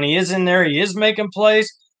plays and when he is in there, he is making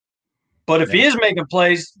plays. But if he is making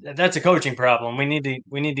plays, that's a coaching problem. We need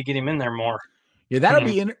to get him in there more. Yeah,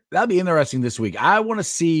 that'll be interesting this week. I want to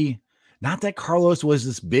see. Not that Carlos was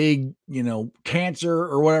this big, cancer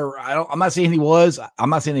or whatever. I'm not saying he was.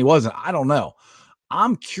 I'm not saying he wasn't. I don't know.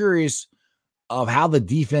 I'm curious of how the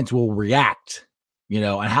defense will react,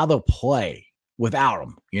 and how they'll play without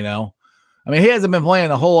him, I mean, he hasn't been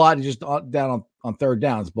playing a whole lot. He's just down on third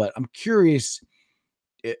downs, but I'm curious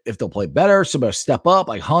if they'll play better. Somebody step up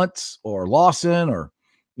like Hunt or Lawson or,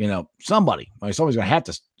 somebody. I mean, somebody's going to have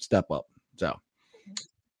to step up. So,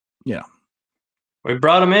 we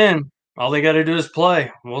brought him in. All they got to do is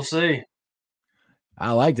play. We'll see.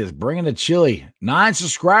 I like this. Bringing to Chile. 9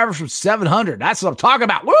 subscribers from 700. That's what I'm talking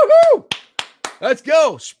about. Woohoo! Let's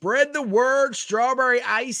go. Spread the word. Strawberry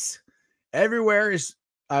ice everywhere is.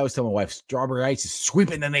 I always tell my wife, strawberry ice is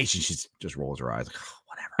sweeping the nation. She just rolls her eyes. Like, oh,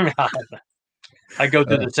 whatever. I go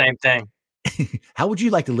through the same thing. How would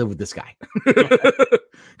you like to live with this guy?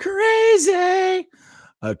 Crazy.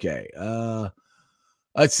 Okay.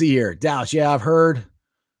 Let's see here. Dallas. Yeah, I've heard.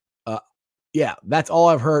 Yeah, that's all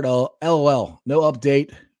I've heard. LOL. No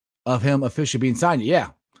update of him officially being signed. Yeah.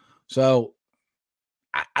 So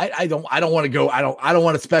I don't want to go. I don't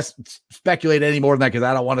want to speculate any more than that because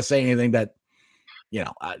I don't want to say anything that,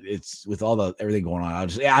 it's with all everything going on. I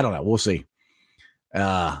don't know. We'll see.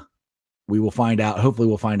 We will find out. Hopefully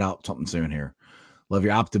we'll find out something soon here. Love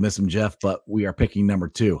your optimism, Jeff, but we are picking number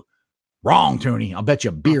 2. Wrong, Tony. I'll bet you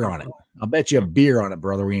a beer on it.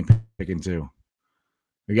 Brother. We ain't picking 2.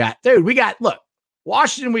 Look,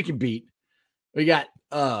 Washington we can beat. We got,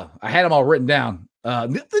 I had them all written down. The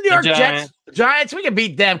New York Giants, we can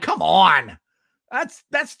beat them. Come on.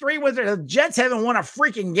 That's 3 wins. The Jets haven't won a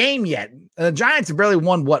freaking game yet. The Giants have barely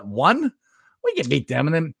won, one? We can beat them.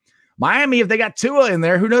 And then Miami, if they got Tua in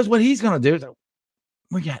there, who knows what he's going to do. So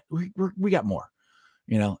we got more.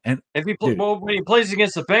 And if when he plays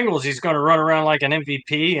against the Bengals, he's going to run around like an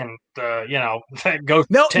MVP and go 10 for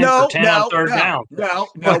 10 on third down. No,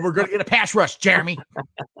 we're going to get a pass rush, Jeremy.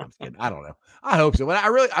 I don't know. I hope so, but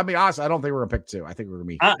honestly, I don't think we're going to pick 2. I think we're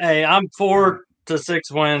going to be. Hey, I'm 4 to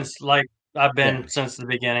 6 wins, like I've been since the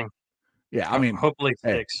beginning. Yeah, I mean, hopefully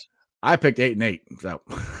 6. I picked 8 and 8, so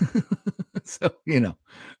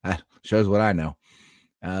that shows what I know.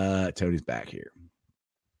 Tony's back here.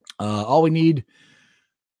 All we need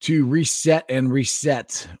to reset.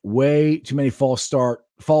 Way too many false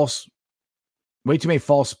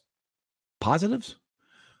positives.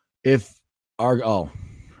 If our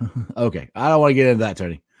okay, I don't want to get into that,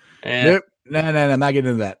 Tony. Yeah. Nope, no, I'm not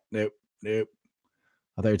getting into that. Nope.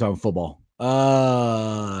 I thought you were talking football.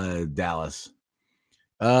 Dallas.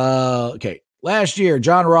 Okay. Last year,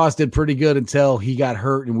 John Ross did pretty good until he got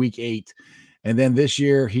hurt in week 8. And then this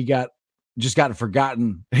year he just got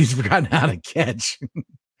forgotten. He's forgotten how to catch.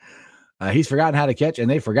 He's forgotten how to catch, and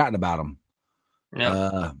they've forgotten about him.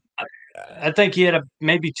 Yeah. I think he had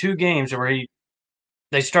maybe 2 games where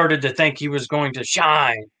they started to think he was going to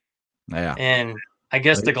shine. Yeah. And I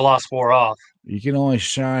guess the gloss wore off. You can only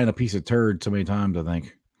shine a piece of turd so many times, I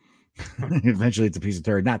think. Eventually it's a piece of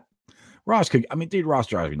turd. Not Ross could, I mean, dude, Ross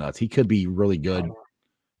drives me nuts. He could be really good.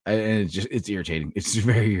 And it's irritating. It's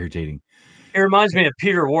very irritating. It reminds me of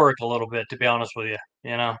Peter Warwick a little bit, to be honest with you.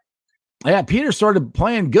 You know? Yeah, Peter started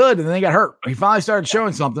playing good and then he got hurt. He finally started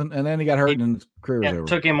showing something and then he got hurt and his career was over. It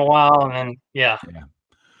took him a while and then, yeah.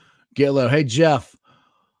 Get low. Hey, Jeff,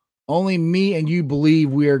 only me and you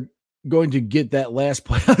believe we are going to get that last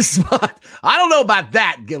playoff spot. I don't know about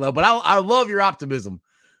that, Gillo, but I love your optimism.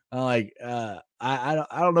 I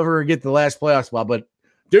don't know if we're gonna get the last playoff spot, but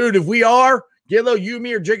dude, if we are, Gillo, you and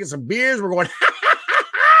me are drinking some beers. We're going,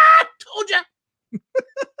 told you.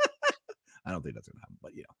 I don't think that's gonna happen,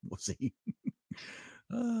 but we'll see.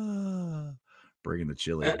 Bringing the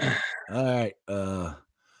chili. All right.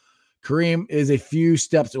 Kareem is a few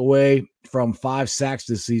steps away from 5 sacks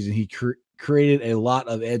this season. He created a lot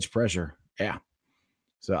of edge pressure. Yeah.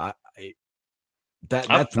 So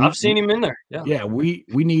I've seen him in there. Yeah. Yeah. We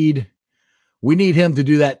need him to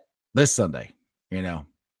do that this Sunday.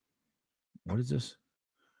 What is this?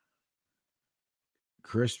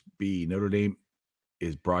 Chris B. Notre Dame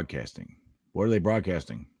is broadcasting. What are they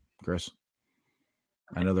broadcasting, Chris?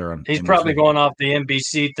 I know they're on. He's NBC. Probably going off the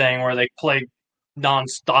NBC thing where they play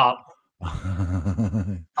nonstop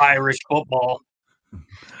Irish football,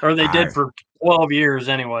 or they did for 12 years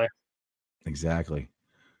anyway. Exactly.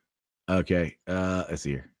 Okay. Let's see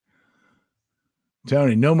here.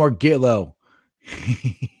 Tony, no more Gitlow.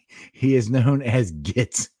 He is known as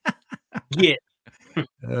Git. Git.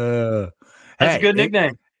 That's a good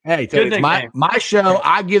nickname. Hey, Tony, it's my show.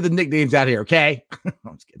 I give the nicknames out here, okay?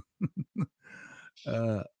 I'm just kidding.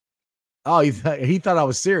 He thought I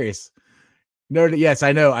was serious. Yes,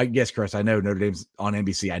 I know. I guess, Chris, I know Notre Dame's on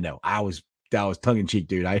NBC. I know. That was tongue in cheek,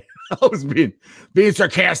 dude. I was being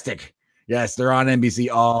sarcastic. Yes, they're on NBC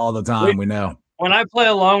all the time. We know. When I play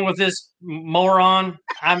along with this moron,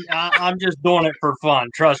 I'm just doing it for fun.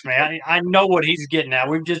 Trust me. I know what he's getting at.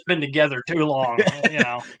 We've just been together too long.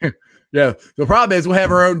 Yeah. The problem is we'll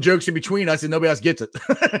have our own jokes in between us and nobody else gets it.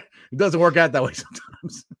 It doesn't work out that way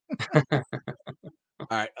sometimes. All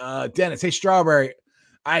right. Dennis, hey, Strawberry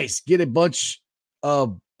Ice, get a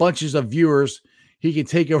bunches of viewers. He can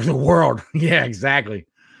take over the world. Yeah, exactly.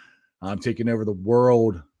 I'm taking over the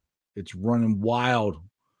world. It's running wild.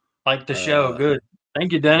 Like the show. Good.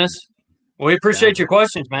 Thank you, Dennis. We appreciate your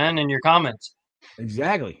questions, man, and your comments.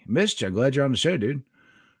 Exactly. Missed you. Glad you're on the show, dude.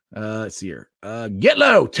 Let's see here. Get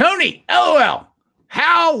low. Tony. LOL.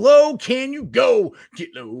 How low can you go? Get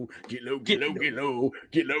low. Get low. Get low. Get low.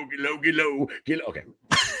 Get low. Get low. Get low. Get low. Okay.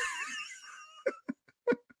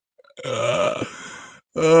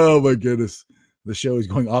 Oh my goodness. The show is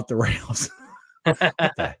going off the rails. What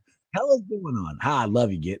the hell is going on? I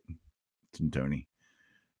love you, Git. Tony.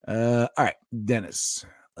 All right, Dennis.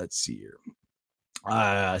 Let's see here.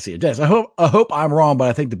 Dennis. I hope I'm wrong, but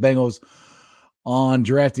I think the Bengals on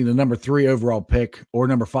drafting the number 3 overall pick or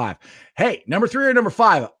number 5. Hey, number 3 or number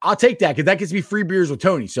 5, I'll take that because that gets me free beers with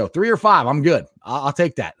Tony. So 3 or 5, I'm good. I'll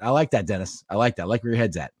take that. I like that, Dennis. I like that. I like where your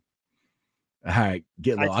head's at. All right,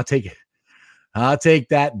 get low. I'll take it. I'll take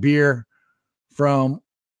that beer from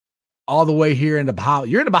all the way here in the Bahamas.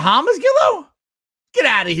 You're in the Bahamas, Gillo? Get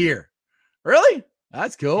out of here. Really?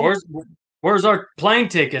 That's cool. Where's our plane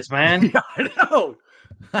tickets, man? Yeah, I know.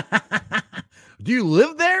 Do you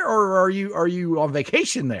live there or are you on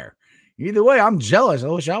vacation there? Either way, I'm jealous. I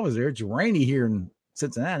wish I was there. It's rainy here in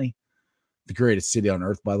Cincinnati, the greatest city on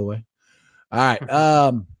earth, by the way. All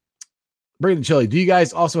right. Bring the chili. Do you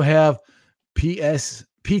guys also have PTSD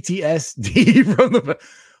from the?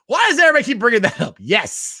 Why does everybody keep bringing that up?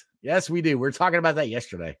 Yes, we do. We were talking about that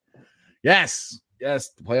yesterday. Yes,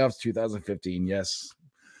 the playoffs 2015. Yes,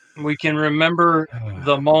 we can remember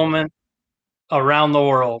the moment around the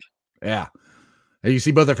world. Yeah, and you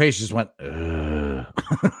see both their faces just went.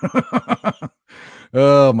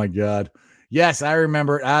 Oh my God! Yes, I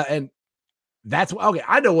remember, and that's okay.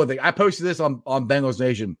 I know one thing. I posted this on Bengals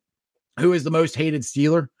Nation. Who is the most hated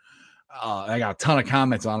Steeler? I got a ton of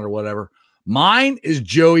comments on it or whatever. Mine is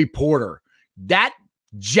Joey Porter. That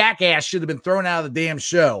jackass should have been thrown out of the damn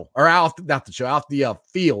show or out the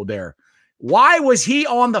field there. Why was he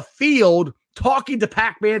on the field talking to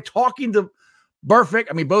Pac-Man, talking to Burfict?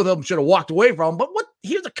 I mean, both of them should have walked away from him, but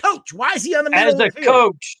he's a coach. Why is he on the middle As of the a field?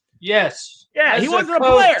 coach, yes. Yeah, As he wasn't a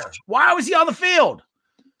coach, player. Why was he on the field?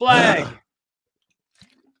 Flag.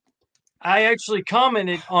 I actually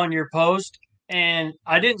commented on your post, and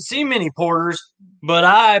I didn't see many Porters, but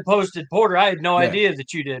I posted Porter. I had no idea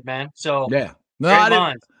that you did, man. So yeah, no, great I didn't.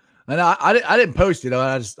 minds. And I didn't post it.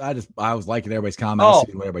 I was liking everybody's comments,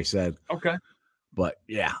 seeing what everybody said. Okay. But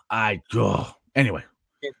yeah, anyway.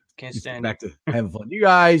 Can't stand back to having fun. You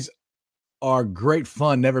guys are great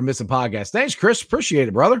fun. Never miss a podcast. Thanks, Chris. Appreciate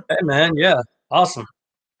it, brother. Hey, man. Yeah. Awesome.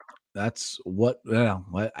 That's what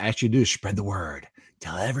I actually do is spread the word.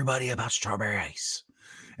 Tell everybody about strawberry ice.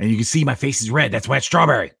 And you can see my face is red. That's why it's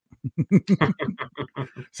strawberry.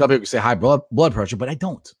 Some people say high blood pressure, but I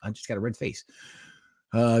don't. I just got a red face.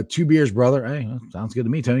 2 beers, brother. Hey, sounds good to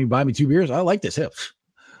me. Tony, you buy me 2 beers. I like this.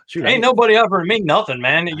 Shoot, ain't nobody offering me nothing,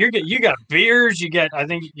 man. You got beers. I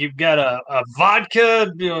think you've got a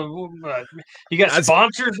vodka. You got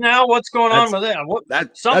sponsors now. What's going on with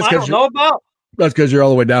that? Something I don't know about. That's because you're all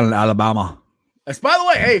the way down in Alabama. By the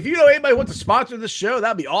way, hey, if you know anybody wants to sponsor this show,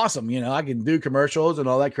 that'd be awesome. I can do commercials and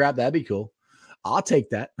all that crap. That'd be cool. I'll take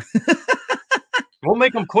that. We'll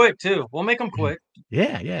make them quick too. We'll make them quick.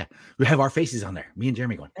 Yeah. We have our faces on there. Me and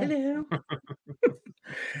Jeremy going, hello.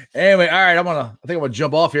 Anyway, all right. I think I'm gonna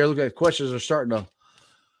jump off here. Look like the questions are starting to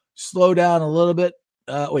slow down a little bit.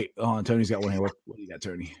 Wait, hold on. Tony's got one here. What do you got,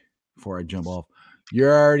 Tony? Before I jump off, you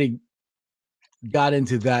already got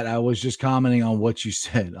into that. I was just commenting on what you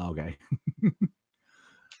said. Okay.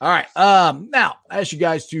 All right. Now I ask you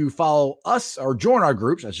guys to follow us or join our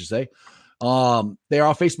groups, I should say. They are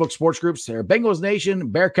all Facebook sports groups. They're Bengals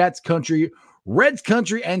Nation, Bearcats Country, Reds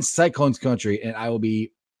Country, and Cyclones Country. And I will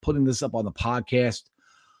be putting this up on the podcast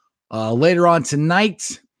later on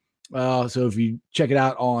tonight. So if you check it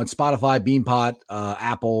out on Spotify, Beanpot,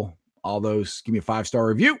 Apple, all those, give me a 5-star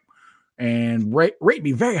review and rate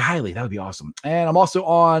me very highly. That would be awesome. And I'm also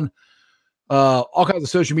on all kinds of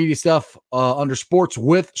social media stuff under Sports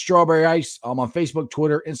with Strawberry Ice. I'm on Facebook,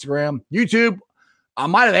 Twitter, Instagram, YouTube. I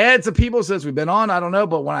might have added some people since we've been on. I don't know.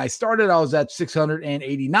 But when I started, I was at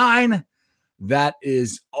 689. That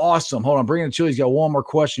is awesome. Hold on. Bringing the Chili's got one more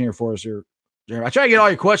question here for us here. I try to get all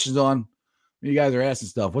your questions on. You guys are asking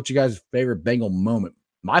stuff. What's your guys' favorite Bengal moment?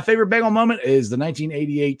 My favorite Bengal moment is the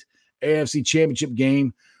 1988 AFC Championship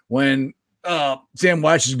game when Sam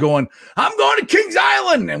Weiss is going, I'm going to Kings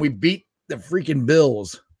Island. And we beat the freaking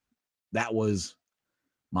Bills. That was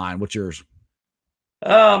mine. What's yours?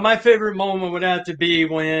 My favorite moment would have to be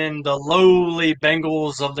when the lowly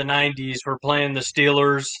Bengals of the 90s were playing the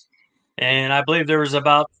Steelers. And I believe there was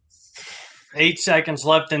about 8 seconds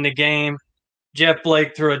left in the game. Jeff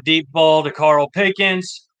Blake threw a deep ball to Carl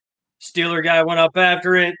Pickens. Steeler guy went up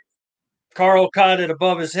after it. Carl caught it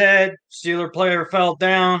above his head. Steeler player fell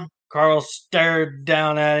down. Carl stared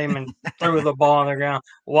down at him and threw the ball on the ground.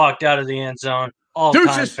 Walked out of the end zone.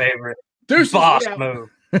 All-time favorite. Boss move.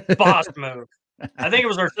 Boss move. I think it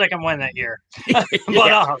was our second win that year.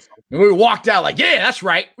 But awesome. And we walked out like, yeah, that's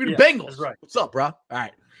right. We're the Bengals. That's right. What's up, bro? All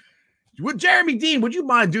right. Jeremy Dean, would you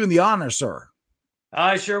mind doing the honor, sir?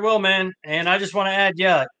 I sure will, man. And I just want to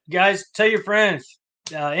add, guys, tell your friends,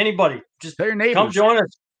 anybody, just tell your neighbors. Come join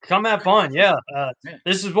us. Come have fun. Yeah.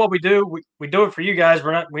 This is what we do. We do it for you guys.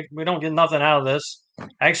 We don't get nothing out of this.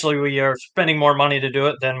 Actually, we are spending more money to do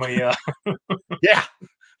it than we. Yeah.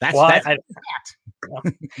 That's fact.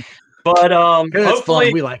 But it's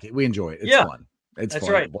fun. We like it. We enjoy it. It's fun. It's that's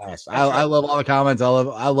fun. Right. It's a blast. I love all the comments. I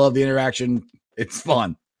love the interaction. It's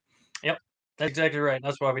fun. Yep. That's exactly right.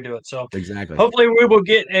 That's why we do it. So exactly. Hopefully we will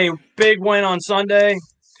get a big win on Sunday.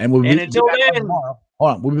 And until then,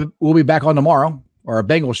 hold on. We'll be back on tomorrow or a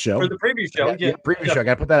Bengals show. For the preview show. Preview show. I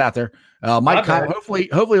got to put that out there. Mike, hopefully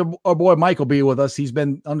our boy Mike will be with us. He's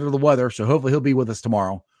been under the weather, so hopefully he'll be with us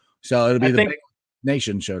tomorrow. So it'll be the Bengals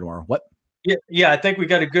Nation show tomorrow. What? Yeah, I think we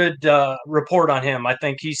got a good report on him. I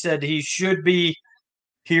think he said he should be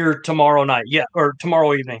here tomorrow night. Yeah, or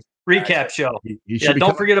tomorrow evening. Recap show.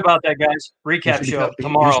 Don't forget about that, guys. Recap show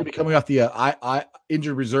tomorrow. He should be coming off the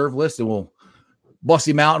injured reserve list, and we'll bust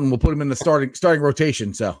him out and we'll put him in the starting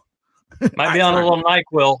rotation. So might be on a little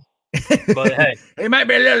NyQuil, but hey, he might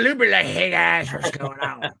be a little loopy. Like, hey guys, what's going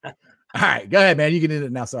on? All right, go ahead, man. You can end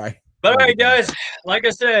it now. Sorry. But all right, guys. Like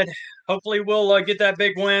I said, hopefully we'll get that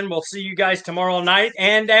big win. We'll see you guys tomorrow night.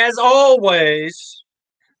 And as always,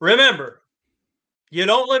 remember, you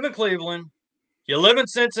don't live in Cleveland. You live in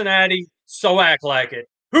Cincinnati, so act like it.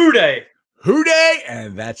 Hoo-day! Hoo day,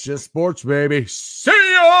 and that's just sports, baby. See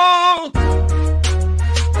ya!